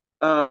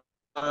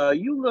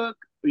 you look,"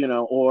 you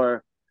know.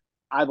 Or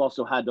I've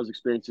also had those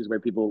experiences where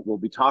people will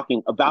be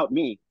talking about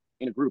me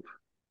in a group,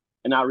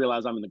 and not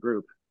realize I'm in the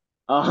group.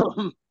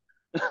 And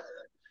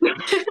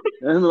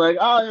they're like,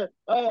 "Oh,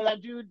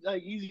 that dude,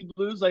 like Easy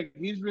Blues, like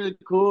he's really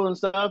cool and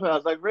stuff." And I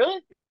was like,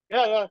 "Really?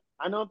 Yeah,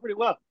 I know him pretty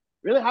well.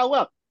 Really? How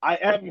well? I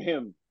am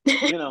him."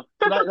 You know,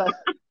 so that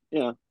you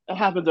know, that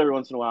happens every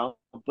once in a while.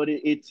 But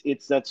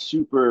it's that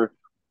super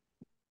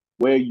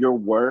where your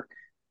work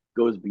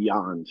goes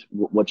beyond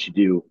what you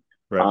do.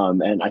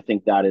 And I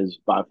think that is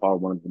by far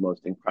one of the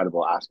most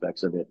incredible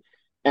aspects of it.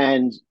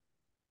 And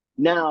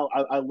now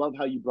I love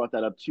how you brought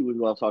that up too, as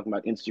well, talking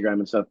about Instagram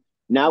and stuff.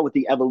 Now with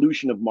the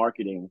evolution of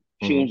marketing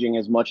changing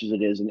as much as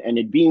it is, and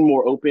it being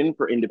more open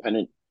for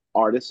independent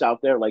artists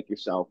out there like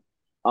yourself,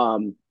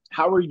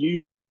 how are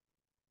you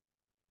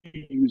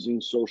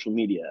using social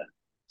media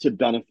to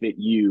benefit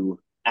you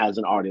as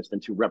an artist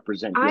and to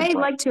represent your brand?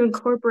 Like to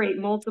incorporate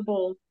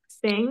multiple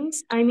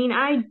things. I mean,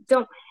 I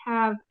don't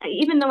have,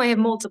 even though I have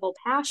multiple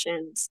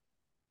passions,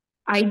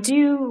 I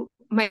do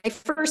my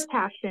first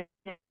passion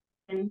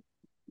and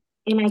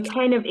I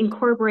kind of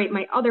incorporate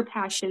my other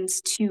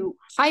passions to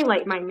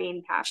highlight my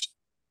main passion.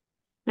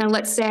 Now,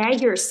 let's say I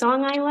hear a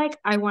song I like,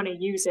 I want to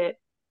use it,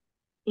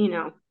 you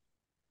know,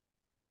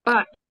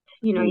 but,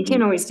 you know, you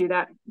can't always do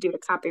that due to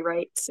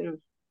copyrights and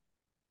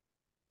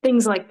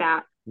things like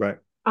that. Right.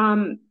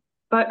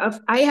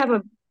 But I have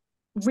a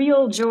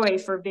real joy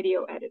for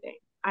video editing.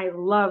 I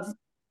love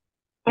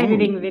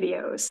editing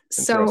videos.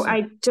 So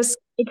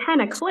it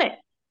kind of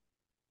clicked.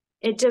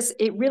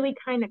 It really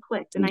kind of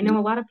clicked. And I know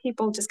a lot of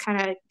people just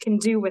kind of can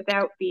do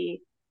without the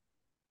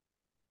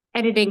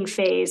editing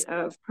phase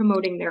of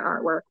promoting their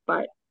artwork,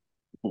 but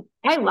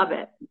I love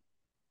it.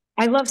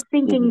 I love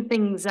syncing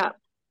things up.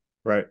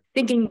 Right.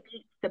 Thinking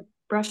the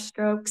brush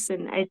strokes,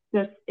 and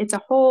it's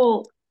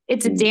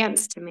a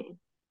dance to me.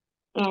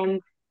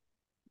 And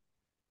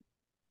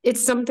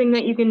it's something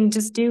that you can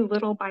just do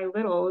little by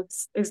little.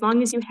 As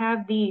long as you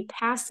have the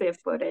passive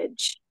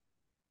footage,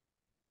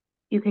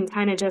 you can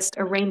kind of just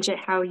arrange it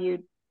how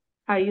you'd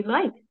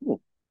like.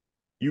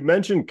 You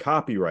mentioned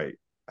copyright.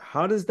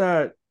 How does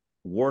that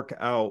work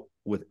out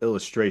with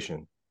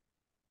illustration?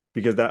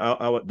 Because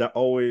that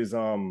always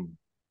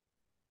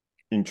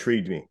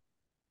intrigued me.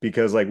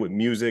 Because like with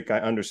music, I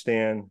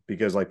understand,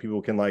 because like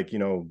people can like, you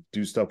know,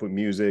 do stuff with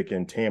music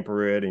and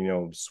tamper it and, you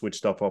know, switch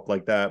stuff up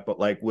like that. But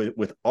like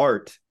with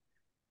art,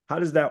 how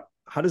does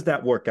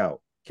that work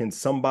out? Can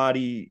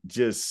somebody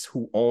just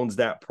who owns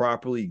that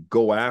properly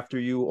go after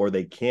you, or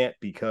they can't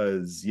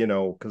because, you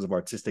know, because of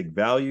artistic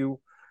value?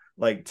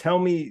 Like, tell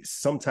me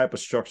some type of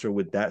structure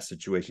with that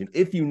situation,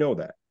 if you know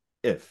that.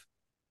 If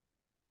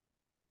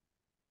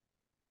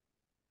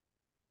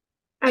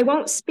I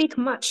won't speak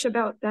much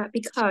about that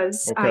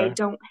because I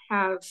don't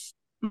have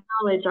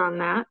knowledge on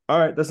that. All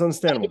right, that's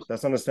understandable. But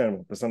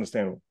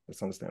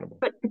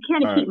to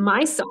kind of keep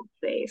myself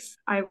safe,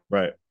 I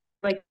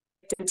like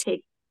to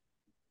take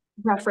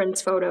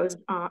reference photos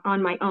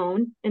on my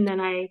own, and then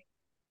I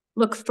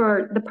look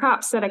for the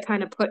props that I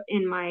kind of put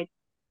in my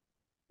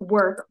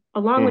work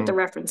along with the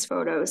reference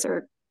photos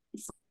or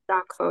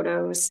stock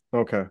photos.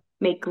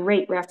 Make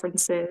great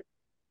references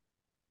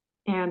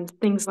and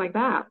things like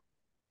that.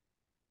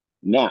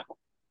 Now,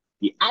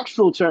 and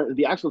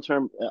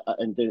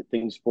the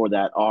things for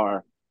that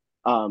are,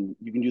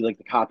 you can do like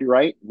the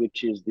copyright,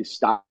 which is the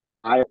style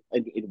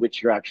in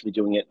which you're actually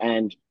doing it,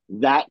 and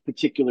that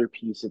particular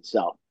piece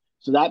itself.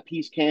 So that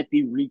piece can't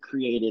be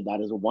recreated.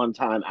 That is a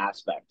one-time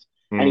aspect.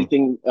 Mm,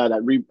 Anything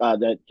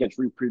that gets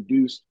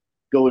reproduced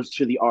goes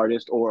to the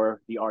artist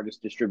or the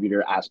artist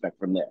distributor aspect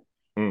from there.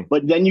 mm,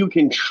 But then you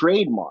can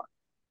trademark,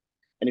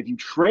 and if you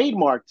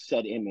trademark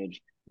said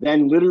image,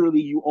 then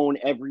literally you own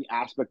every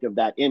aspect of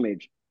that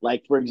image.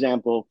 Like for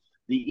example,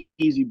 the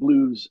Easy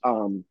Blues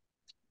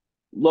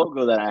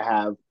logo that I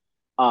have,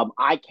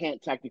 I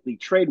can't technically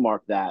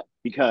trademark that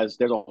because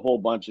there's a whole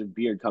bunch of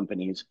beard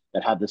companies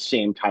that have the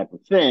same type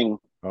of thing,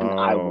 and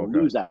I oh, will okay.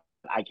 lose that.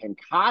 I can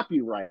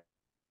copyright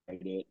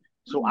it,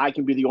 so I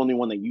can be the only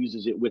one that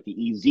uses it with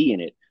the EZ in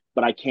it,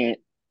 but I can't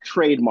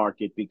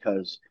trademark it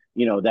because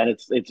that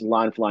it's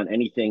line for line.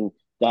 Anything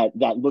that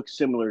looks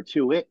similar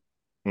to it,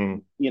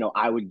 Mm,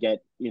 I would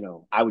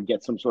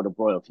get some sort of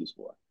royalties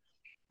for.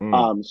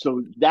 mm,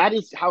 So that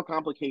is how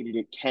complicated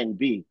it can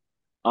be.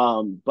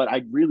 But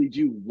I really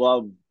do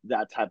love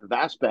that type of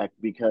aspect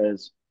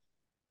because,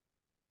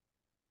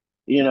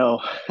 you know,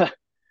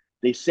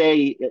 they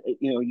say,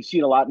 you see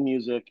it a lot in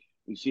music,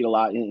 you see it a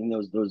lot in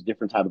those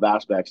different type of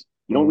aspects.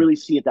 You don't mm. really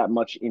see it that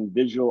much in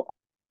visual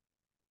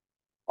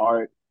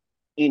art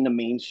in the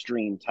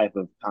mainstream type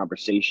of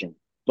conversation.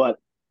 But,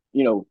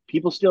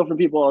 people steal from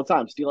people all the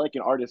time. Steal like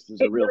an artist is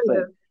a It real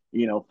really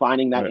thing. is.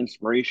 Finding that Right.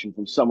 inspiration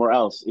from somewhere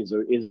else is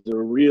a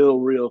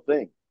real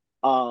thing.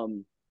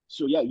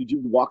 So yeah, you do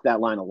walk that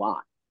line a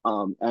lot.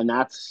 And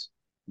that's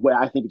where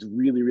I think it's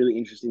really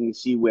interesting to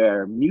see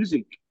where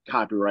music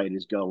copyright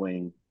is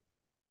going,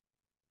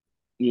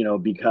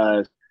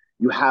 because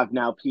you have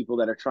now people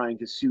that are trying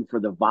to sue for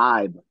the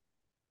vibe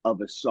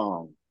of a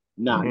song,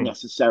 not Mm,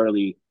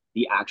 necessarily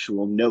the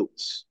actual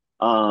notes.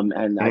 And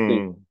I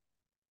think mm.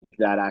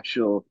 that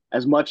actual,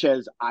 as much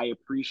as I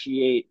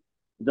appreciate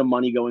the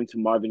money going to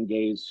Marvin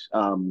Gaye's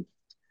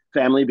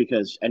family,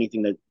 because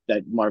anything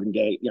that Marvin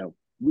Gaye,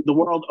 the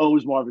world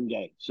owes Marvin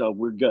Gaye, so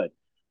we're good.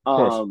 Of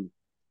course, of And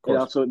course.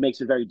 also, it makes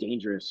it very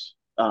dangerous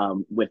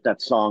with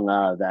that song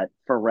that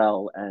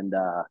Pharrell and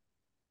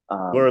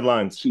Blurred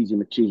lines. Cheesy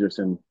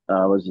McCheeserson,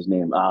 what's his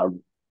name?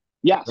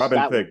 Yes, Robin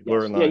that one. Thicke, Yes,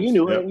 blurred yeah, you lines.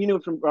 knew it. Yep. You knew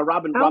it from Oh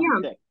Robin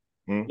yeah. Thicke.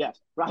 Mm. Yes,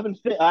 Robin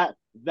Thicke.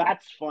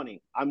 That's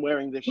funny. I'm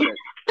wearing this shirt.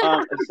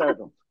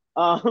 Hysterical.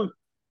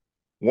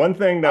 One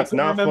thing I that's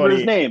couldn't not remember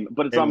his funny, name,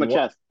 but it's on my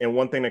chest. and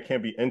one thing that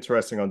can be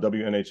interesting on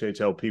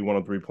WNHHLP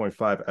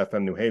 103.5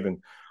 FM New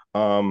Haven.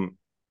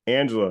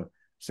 Angela,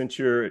 since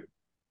you're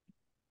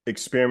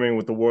experimenting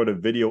with the world of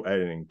video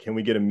editing, can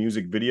we get a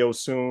music video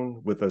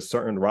soon with a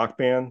certain rock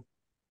band?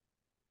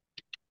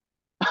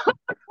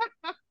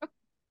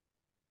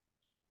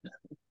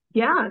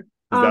 Yeah. Is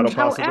that a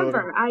possibility?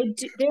 However,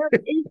 there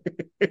is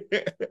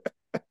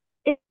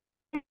it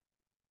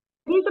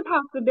is a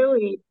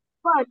possibility,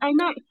 but I'm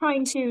not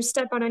trying to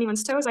step on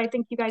anyone's toes. I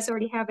think you guys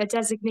already have a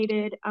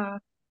designated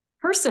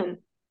person,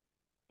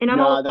 and I'm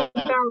all No, about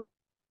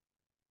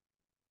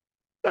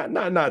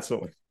Not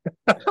so.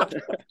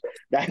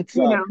 that's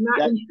not that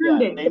yeah.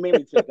 intruding. They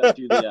mainly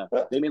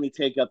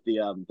take up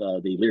the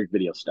lyric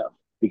video stuff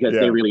because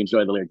they Yeah. really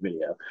enjoy the lyric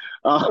video.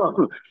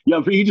 Yeah,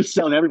 but you just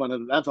selling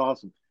everyone. That's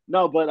awesome.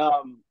 No, but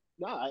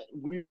no,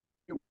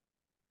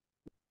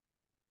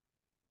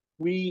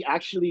 we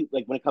actually,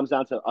 like, when it comes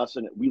down to us,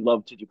 and we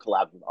love to do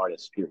collabs with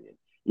artists, period.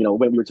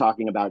 When we were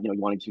talking about,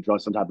 wanting to draw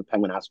some type of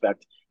penguin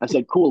aspect, I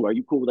said, cool, are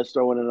you cool with us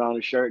throwing it on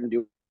a shirt and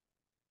doing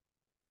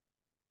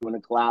a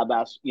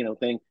collab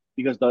thing?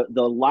 Because the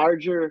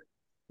larger,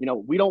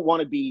 we don't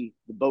want to be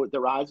the boat that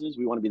rises,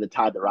 we want to be the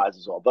tide that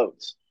rises all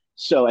boats.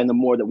 So, and the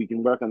more that we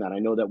can work on that, I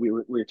know that we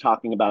were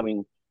talking about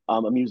doing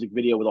a music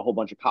video with a whole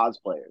bunch of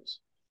cosplayers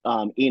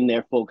in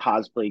their full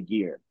cosplay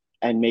gear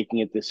and making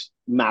it this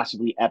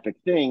massively epic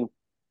thing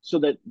so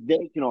that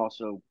they can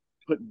also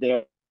put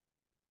their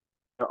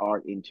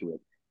art into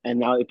it. And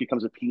now it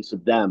becomes a piece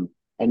of them.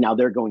 And now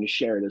they're going to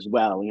share it as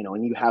well,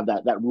 and you have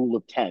that rule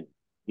of 10.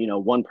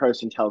 One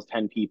person tells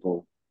 10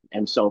 people,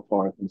 and so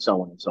forth, and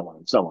so on, and so on,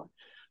 and so on.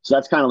 So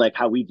that's kind of like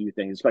how we do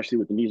things, especially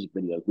with the music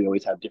videos. We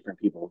always have different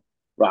people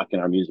rocking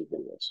our music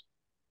videos.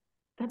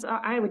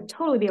 I would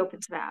totally be open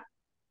to that.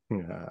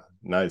 Yeah.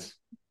 Nice.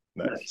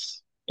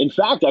 Nice. In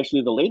fact,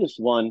 actually, the latest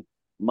one,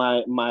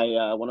 my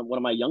one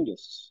of my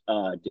youngest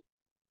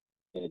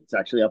it's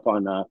actually up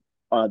on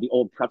the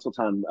old Pretzel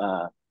Time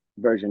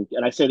version.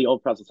 And I say the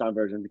old Pretzel Time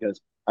version because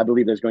I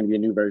believe there's going to be a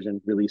new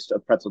version released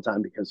of Pretzel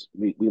Time because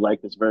we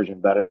like this version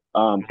better.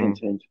 Hint,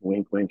 hint,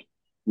 wink, wink,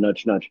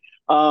 nudge, nudge.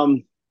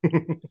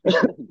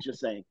 Just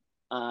saying.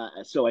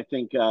 So I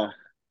think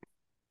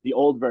the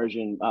old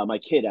version, my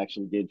kid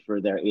actually did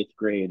for their eighth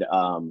grade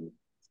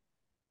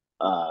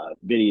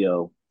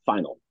video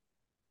final.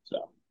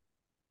 So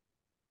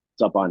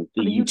it's up on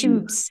the The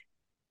YouTube. YouTubes.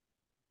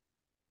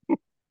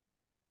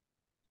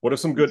 What are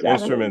some good Exactly.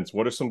 instruments?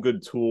 What are some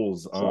good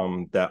tools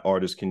that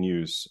artists can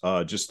use?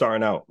 Just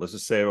starting out. Let's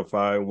just say if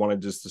I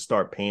wanted just to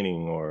start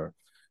painting or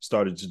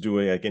started to do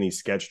like any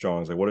sketch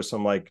drawings? Like, what are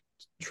some like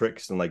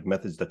tricks and like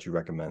methods that you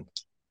recommend?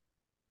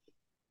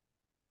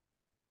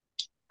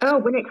 Oh,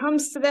 when it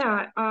comes to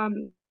that,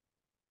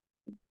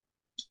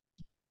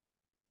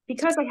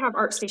 because I have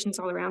art stations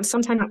all around,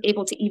 sometimes I'm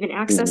able to even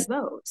access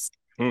those.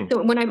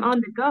 So when I'm on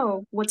the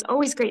go, what's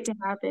always great to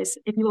have is,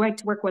 if you like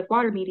to work with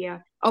water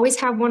media, always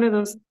have one of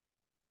those,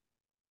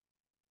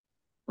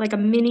 like a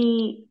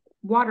mini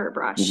water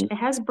brush. It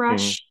has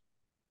brush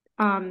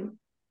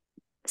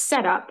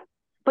setup,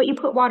 but you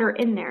put water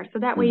in there. So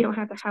that way you don't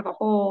have to have a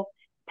whole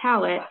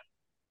palette.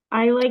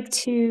 I like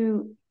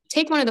to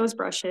take one of those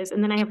brushes,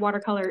 and then I have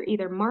watercolor,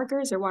 either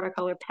markers or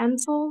watercolor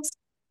pencils.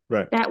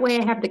 Right. That way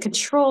I have the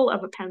control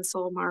of a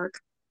pencil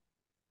mark,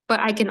 but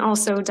I can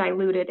also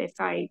dilute it if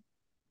I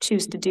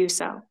choose to do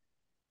so.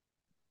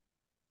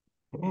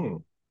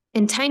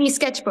 In tiny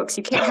sketchbooks,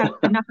 you can't have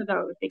enough of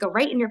those. They go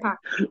right in your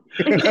pocket.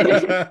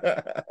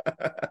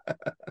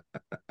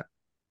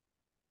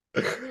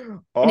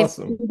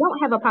 Awesome. And if you don't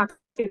have a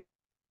pocket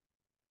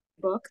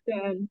book,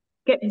 then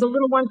get the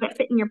little ones that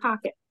fit in your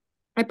pocket.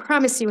 I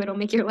promise you it'll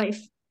make your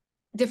life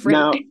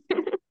different.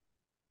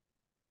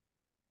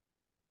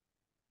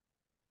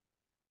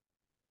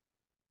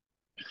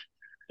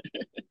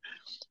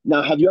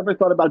 Now, have you ever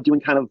thought about doing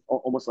kind of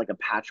almost like a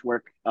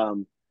patchwork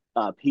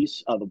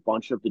piece of a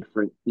bunch of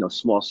different,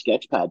 small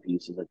sketch pad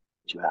pieces that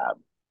you have?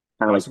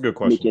 Kind of That's like a good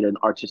question. make it an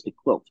artistic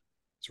quilt.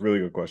 It's a really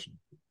good question.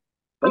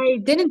 I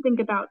didn't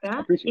think about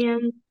that,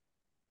 and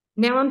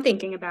now I'm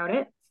thinking about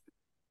it,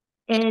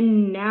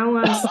 and now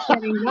I'm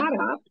setting that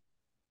up.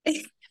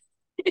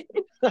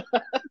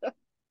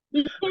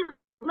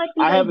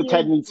 I have a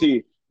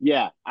tendency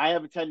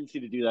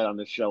to do that on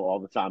this show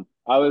all the time.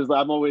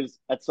 I'm always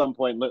at some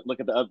point look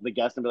at the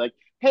guest and be like,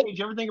 "Hey, did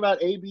you ever think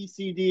about A, B,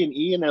 C, D, and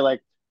E?" And they're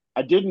like,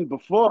 "I didn't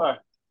before,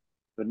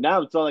 but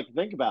now it's all I can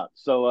think about."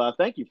 So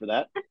thank you for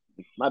that.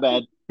 My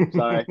bad.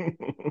 Sorry.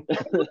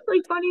 It's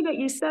really funny that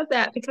you said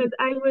that, because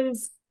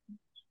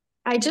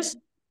I just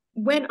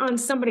went on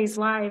somebody's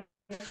live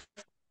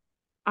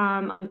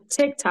on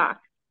TikTok,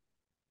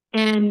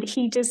 and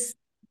he just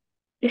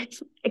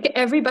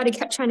everybody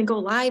kept trying to go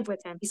live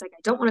with him. He's like, "I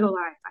don't want to go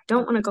live. I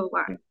don't want to go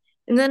live."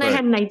 And then I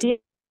had an idea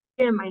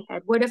in my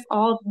head. What if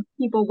all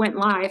people went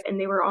live and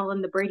they were all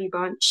in the Brady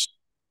Bunch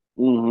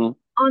on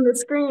the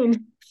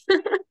screen?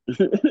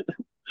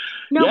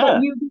 No,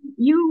 but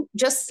you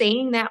just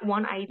saying that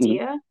one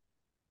idea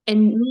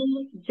and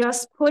me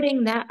just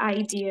putting that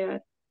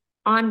idea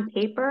on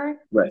paper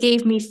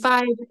gave me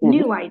 5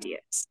 new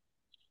ideas.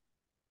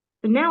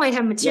 So now I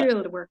have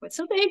material to work with.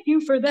 So thank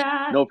you for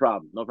that. No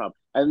problem.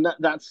 And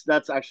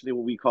that's actually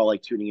what we call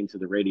like tuning into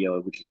the radio,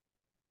 which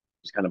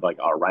is kind of like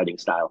our writing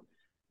style.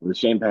 The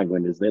Shame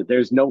Penguin is that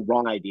there's no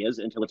wrong ideas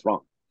until it's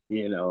wrong,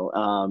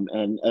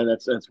 and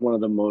that's one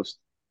of the most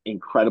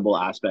incredible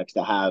aspects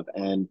to have.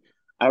 And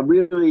I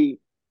really,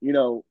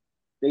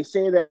 they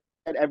say that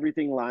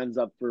everything lines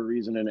up for a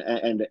reason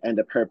and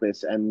a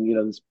purpose.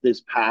 And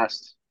this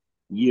past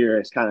year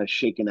has kind of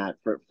shaken that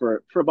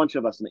for a bunch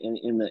of us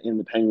in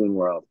the Penguin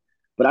world.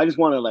 But I just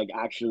want to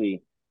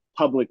actually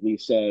publicly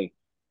say,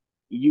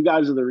 you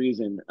guys are the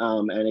reason,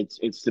 and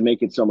it's to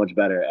make it so much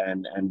better.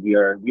 And we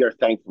are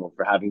thankful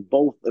for having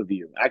both of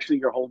you, actually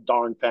your whole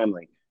darn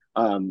family,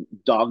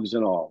 dogs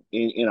and all,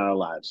 in our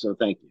lives. So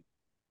thank you.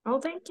 Oh,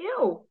 thank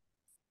you.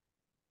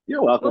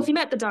 You're welcome. Well, if you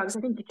met the dogs,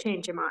 I think you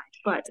change your mind,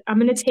 but I'm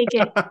gonna take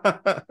it.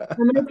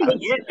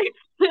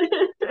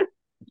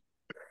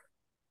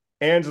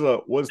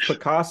 Angela, was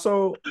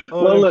Picasso?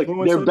 Well, look,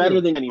 they're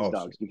better than Kenny's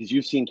dogs, because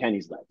you've seen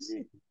Kenny's legs.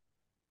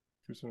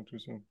 Too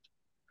soon.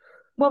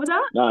 What was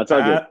that? No, it's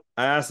all good.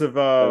 I asked if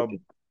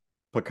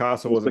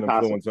Picasso was an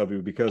influence of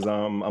you, because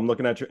I'm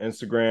looking at your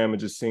Instagram and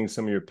just seeing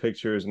some of your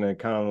pictures, and they're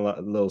kind of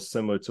a little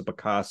similar to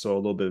Picasso, a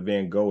little bit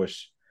Van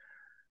Goghish.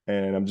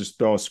 And I'm just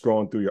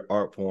scrolling through your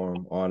art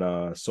form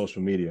on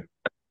social media.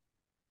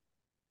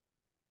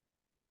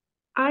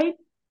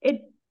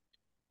 It's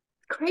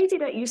crazy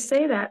that you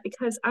say that,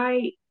 because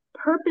I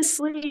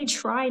purposely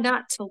try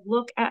not to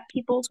look at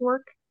people's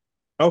work.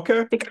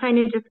 Okay. To kind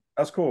of just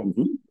that's cool.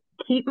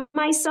 Keep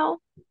myself.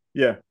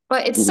 Yeah.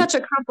 But it's such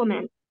a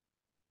compliment.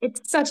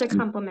 It's such a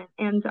compliment.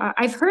 And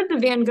I've heard the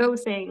Van Gogh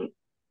thing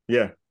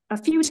a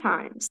few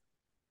times.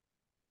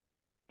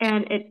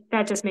 And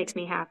that just makes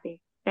me happy.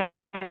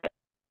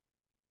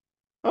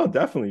 Oh,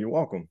 definitely. You're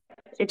welcome.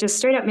 It just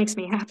straight up makes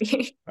me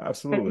happy.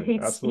 Absolutely.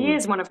 He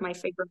is one of my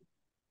favorites.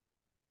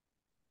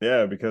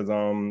 Yeah, because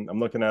I'm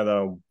looking at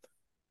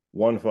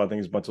wonderful, I think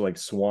it's a bunch of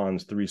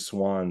swans, 3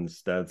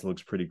 swans. That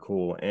looks pretty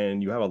cool.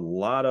 And you have a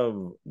lot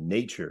of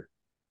nature.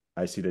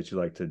 I see that you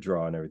like to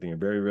draw and everything. And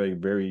very, very,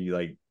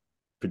 very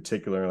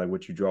particular in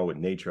what you draw with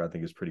nature. I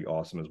think is pretty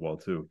awesome as well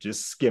too.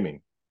 Just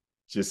skimming.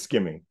 Well, Out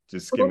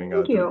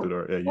you. the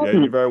door.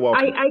 You're very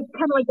welcome. I kind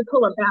of like to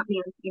pull a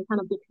Batman. You kind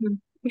of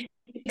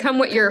become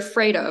what you're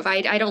afraid of.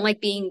 I don't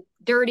like being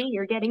dirty.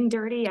 You're getting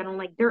dirty. I don't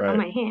like dirt on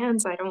my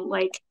hands. I don't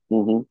like.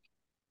 So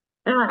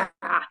I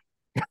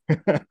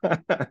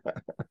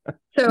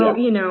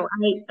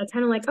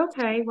kind of like,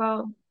 okay,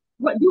 well,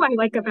 what do I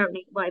like about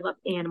nature? Well, I love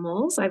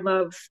animals. I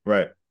love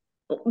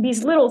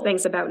these little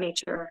things about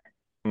nature.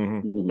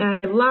 Mm-hmm. I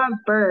love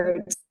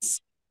birds.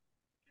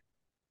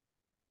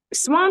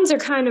 Swans are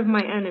kind of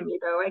my enemy,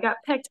 though. I got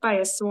pecked by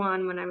a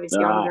swan when I was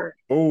younger.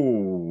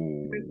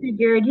 Oh. I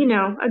figured,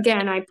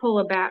 again, I pull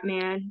a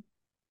Batman.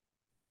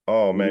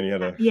 Oh man, you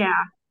had a Yeah,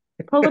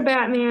 pull a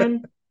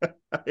Batman.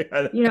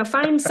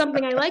 Find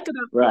something I like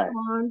about the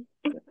swan.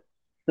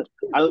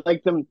 I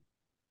like them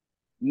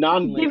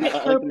Give it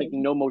I like them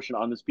making no motion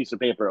on this piece of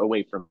paper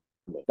away from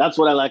me. That's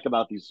what I like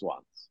about these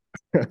swans.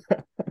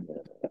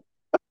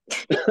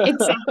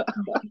 Exactly.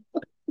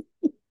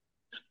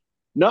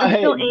 No, I'm hey,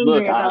 still angry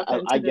look, about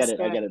them I to get this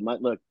it. I day. get it.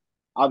 Look,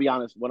 I'll be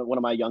honest. One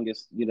of my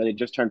youngest, they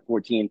just turned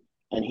 14,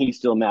 and he's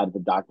still mad at the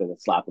doctor that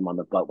slapped him on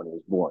the butt when he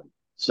was born.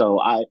 So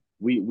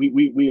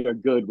we are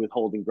good with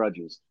holding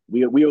grudges.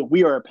 We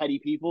are a petty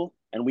people,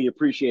 and we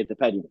appreciate the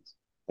pettiness.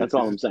 That's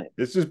all I'm saying.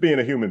 It's just being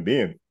a human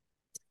being.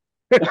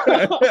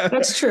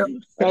 That's true.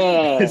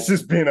 It's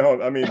just being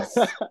I mean,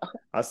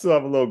 I still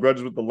have a little grudge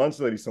with the lunch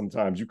lady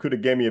sometimes. You could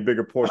have gave me a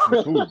bigger portion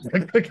of food.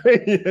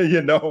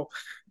 you know.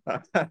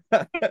 Think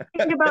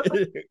about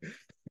this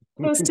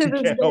to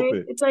this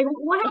day. It's like,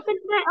 what happened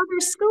to that other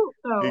scoop,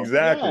 though?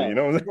 Exactly. Yeah. You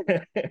know what I'm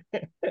saying?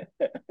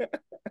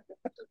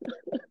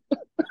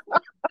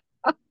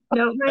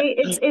 No, right?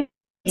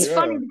 It's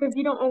funny because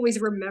you don't always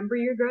remember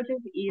your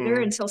grudges either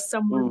until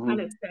someone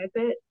kind of says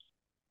it.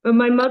 But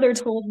my mother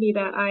told me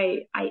that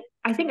I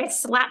think I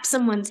slapped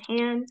someone's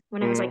hand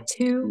when I was like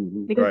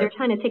 2 because they're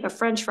trying to take a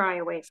French fry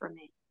away from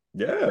me.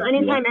 Yeah. So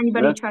anytime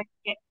anybody tries to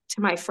get to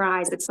my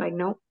fries, it's like,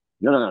 nope.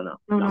 No.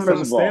 That's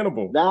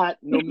understandable. That,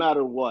 no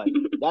matter what,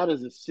 that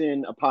is a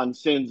sin upon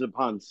sins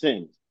upon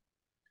sins.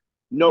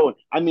 No,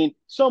 I mean,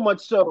 so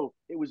much so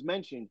it was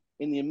mentioned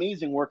in the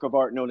amazing work of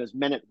art known as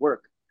Men at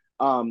Work,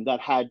 that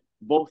had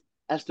both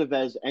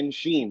Estevez and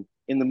Sheen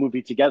in the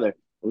movie together.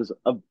 It was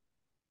an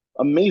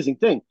amazing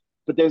thing.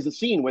 But there's a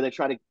scene where they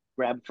try to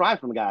grab a fry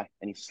from a guy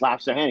and he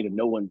slaps their hand and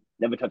no one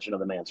never touch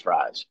another man's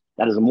fries.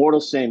 That is a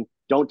mortal sin.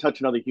 Don't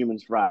touch another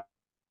human's fries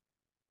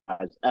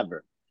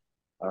ever.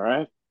 All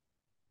right?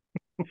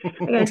 I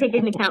gotta take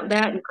into account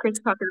that and Chris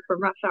Tucker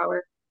from Rush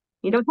Hour.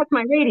 You don't touch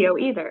my radio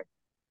either.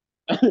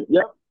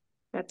 Yep.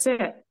 That's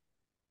it.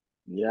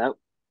 Yep.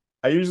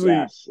 I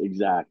usually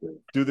exactly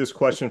do this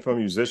question from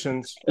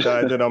musicians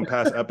that I did on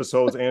past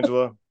episodes,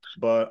 Angela.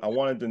 But I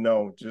wanted to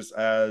know, just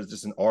as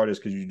just an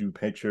artist, because you do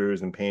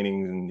pictures and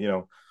paintings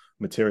and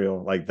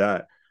material like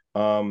that.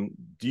 Do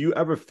you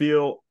ever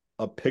feel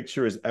a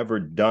picture is ever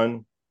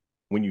done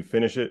when you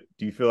finish it?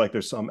 Do you feel like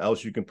there's something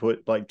else you can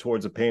put like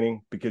towards a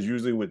painting? Because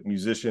usually with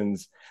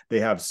musicians, they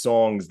have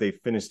songs, they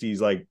finish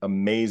these like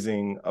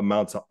amazing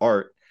amounts of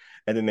art,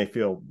 and then they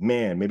feel,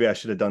 man, maybe I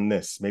should have done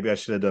this, maybe I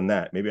should have done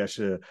that, maybe I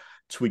should have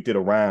tweaked it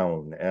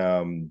around.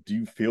 Do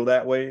you feel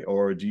that way,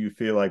 or do you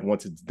feel like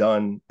once it's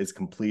done, it's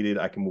completed,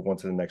 I can move on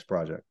to the next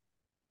project?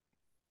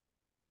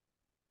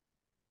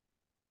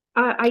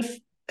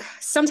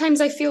 Sometimes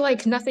I feel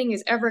like nothing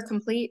is ever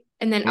complete,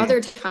 and then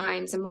other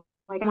times I'm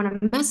like, I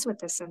want to mess with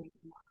this anymore.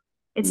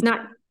 It's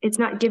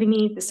not giving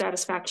me the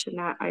satisfaction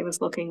that I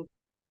was looking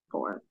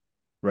for.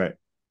 Right.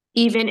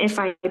 Even if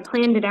I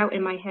planned it out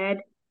in my head,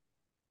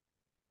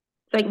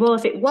 like, well,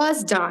 if it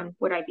was done,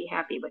 would I be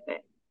happy with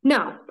it?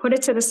 No, put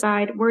it to the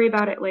side, worry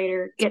about it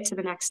later, get to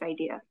the next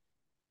idea.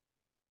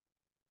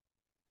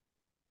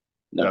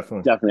 No,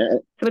 Definitely.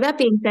 So with that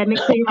being said, make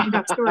sure you have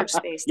enough storage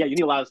space. Yeah, you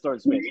need a lot of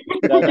storage space.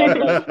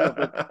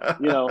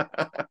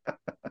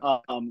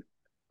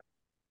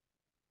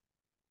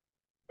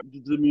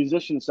 The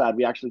musician side,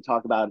 we actually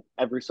talk about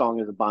every song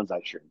is a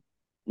bonsai tree.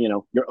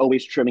 You're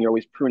always trimming, you're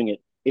always pruning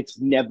it. It's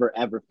never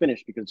ever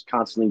finished because it's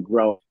constantly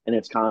growing and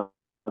it's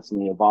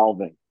constantly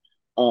evolving.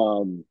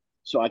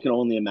 So I can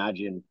only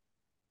imagine,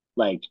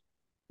 like,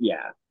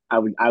 yeah, I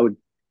would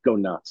go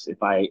nuts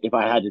if I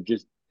had to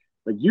just,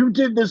 like, you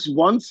did this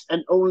once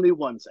and only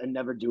once and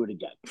never do it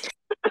again.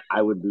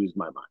 I would lose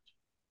my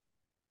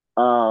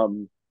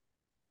mind.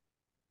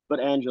 But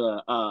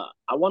Angela,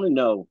 I want to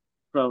know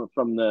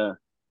from the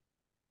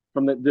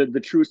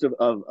truest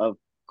of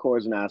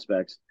cores and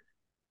aspects,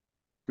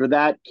 for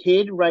that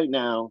kid right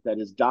now that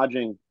is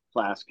dodging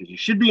class because you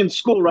should be in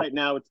school right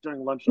now. It's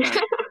during lunchtime.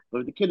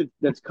 But the kid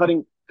that's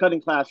cutting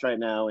class right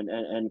now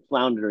and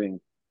floundering,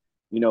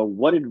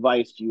 what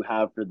advice do you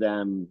have for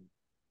them?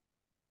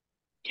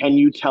 Can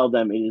you tell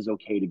them it is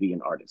okay to be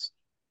an artist?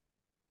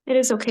 It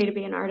is okay to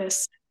be an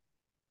artist.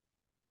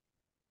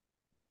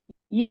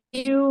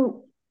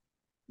 Well,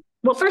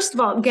 first of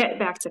all, get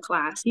back to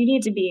class. You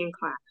need to be in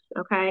class,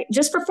 okay?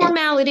 Just for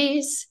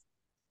formalities,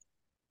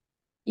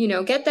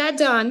 get that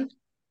done.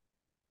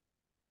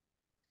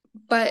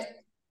 But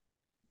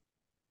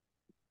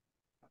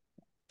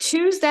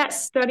choose that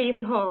study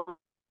hall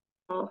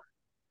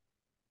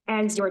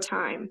as your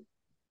time.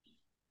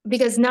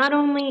 Because not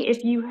only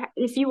if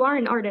you are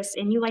an artist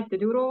and you like to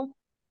doodle,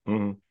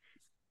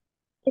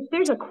 if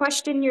there's a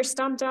question you're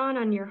stumped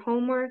on your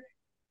homework,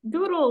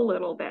 doodle a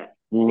little bit.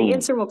 The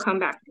answer will come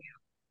back to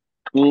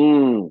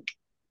you.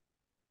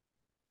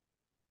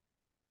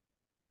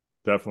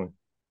 Definitely.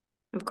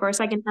 Of course,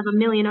 I can have a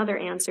million other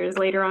answers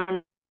later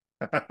on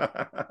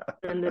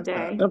in the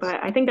day.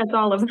 But I think that's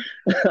all of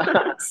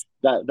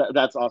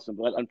That's awesome.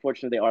 But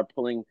unfortunately, they are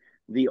pulling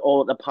the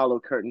old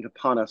Apollo curtain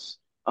upon us.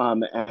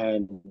 And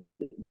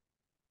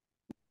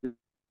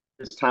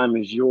this time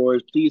is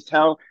yours. Please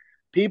tell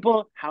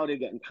people how to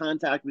get in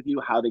contact with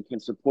you, how they can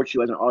support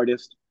you as an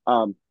artist.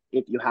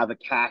 If you have a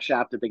cash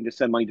app that they can just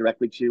send money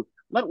directly to,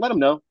 let them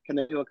know. Can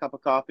they do a cup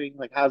of coffee?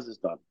 Like, how's this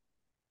done?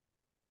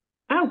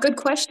 Oh, good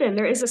question.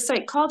 There is a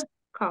site called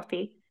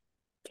Coffee,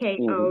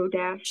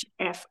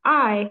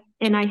 KO-FI,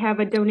 and I have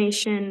a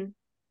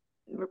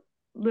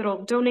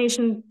little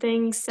donation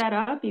thing set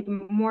up.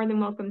 You're more than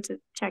welcome to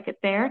check it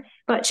there.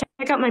 But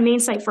check out my main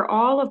site for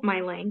all of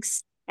my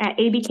links at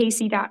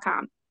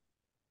abkc.com.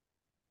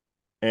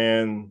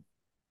 And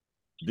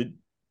you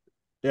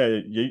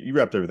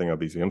wrapped everything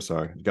up easy. I'm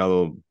sorry. Got a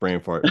little brain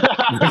fart.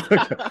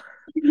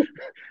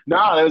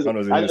 No,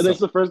 that's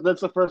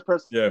the first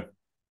person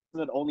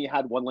that only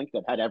had one link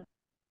that had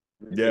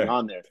everything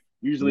on there.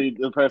 Usually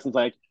the person's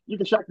like, you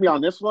can check me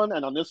on this one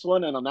and on this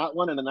one and on that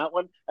one and on that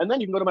one. And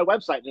then you can go to my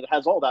website and it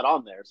has all that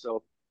on there.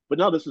 So, but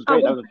no, this is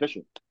great. That was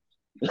efficient.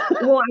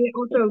 Well, I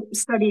also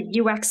studied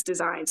UX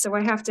design, so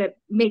I have to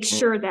make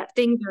sure that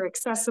things are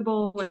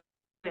accessible.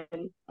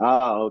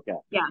 Oh, okay.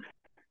 Yeah.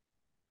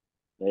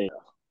 There you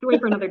go. Wait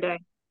for another day.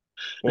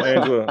 Well,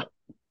 Angela,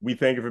 we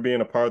thank you for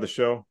being a part of the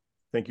show.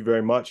 Thank you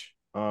very much.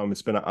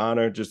 It's been an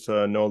honor just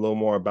to know a little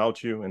more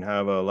about you and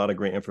have a lot of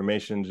great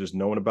information just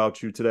knowing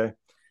about you today.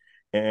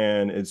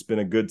 And it's been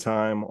a good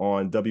time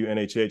on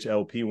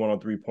WNHHLP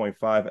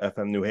 103.5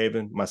 FM New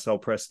Haven.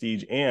 Myself,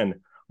 Prestige, and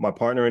my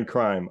partner in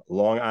crime,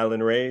 Long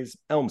Island Rays,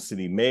 Elm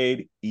City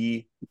Made,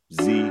 EZ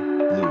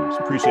Blues.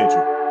 Appreciate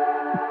you.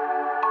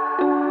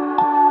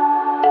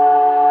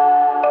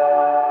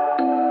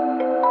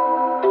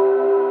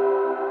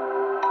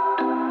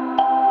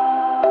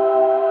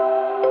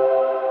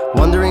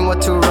 Wondering what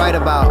to write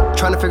about,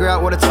 trying to figure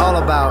out what it's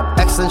all about.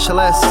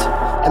 Existentialist,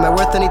 am I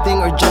worth anything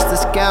or just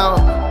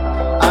discount?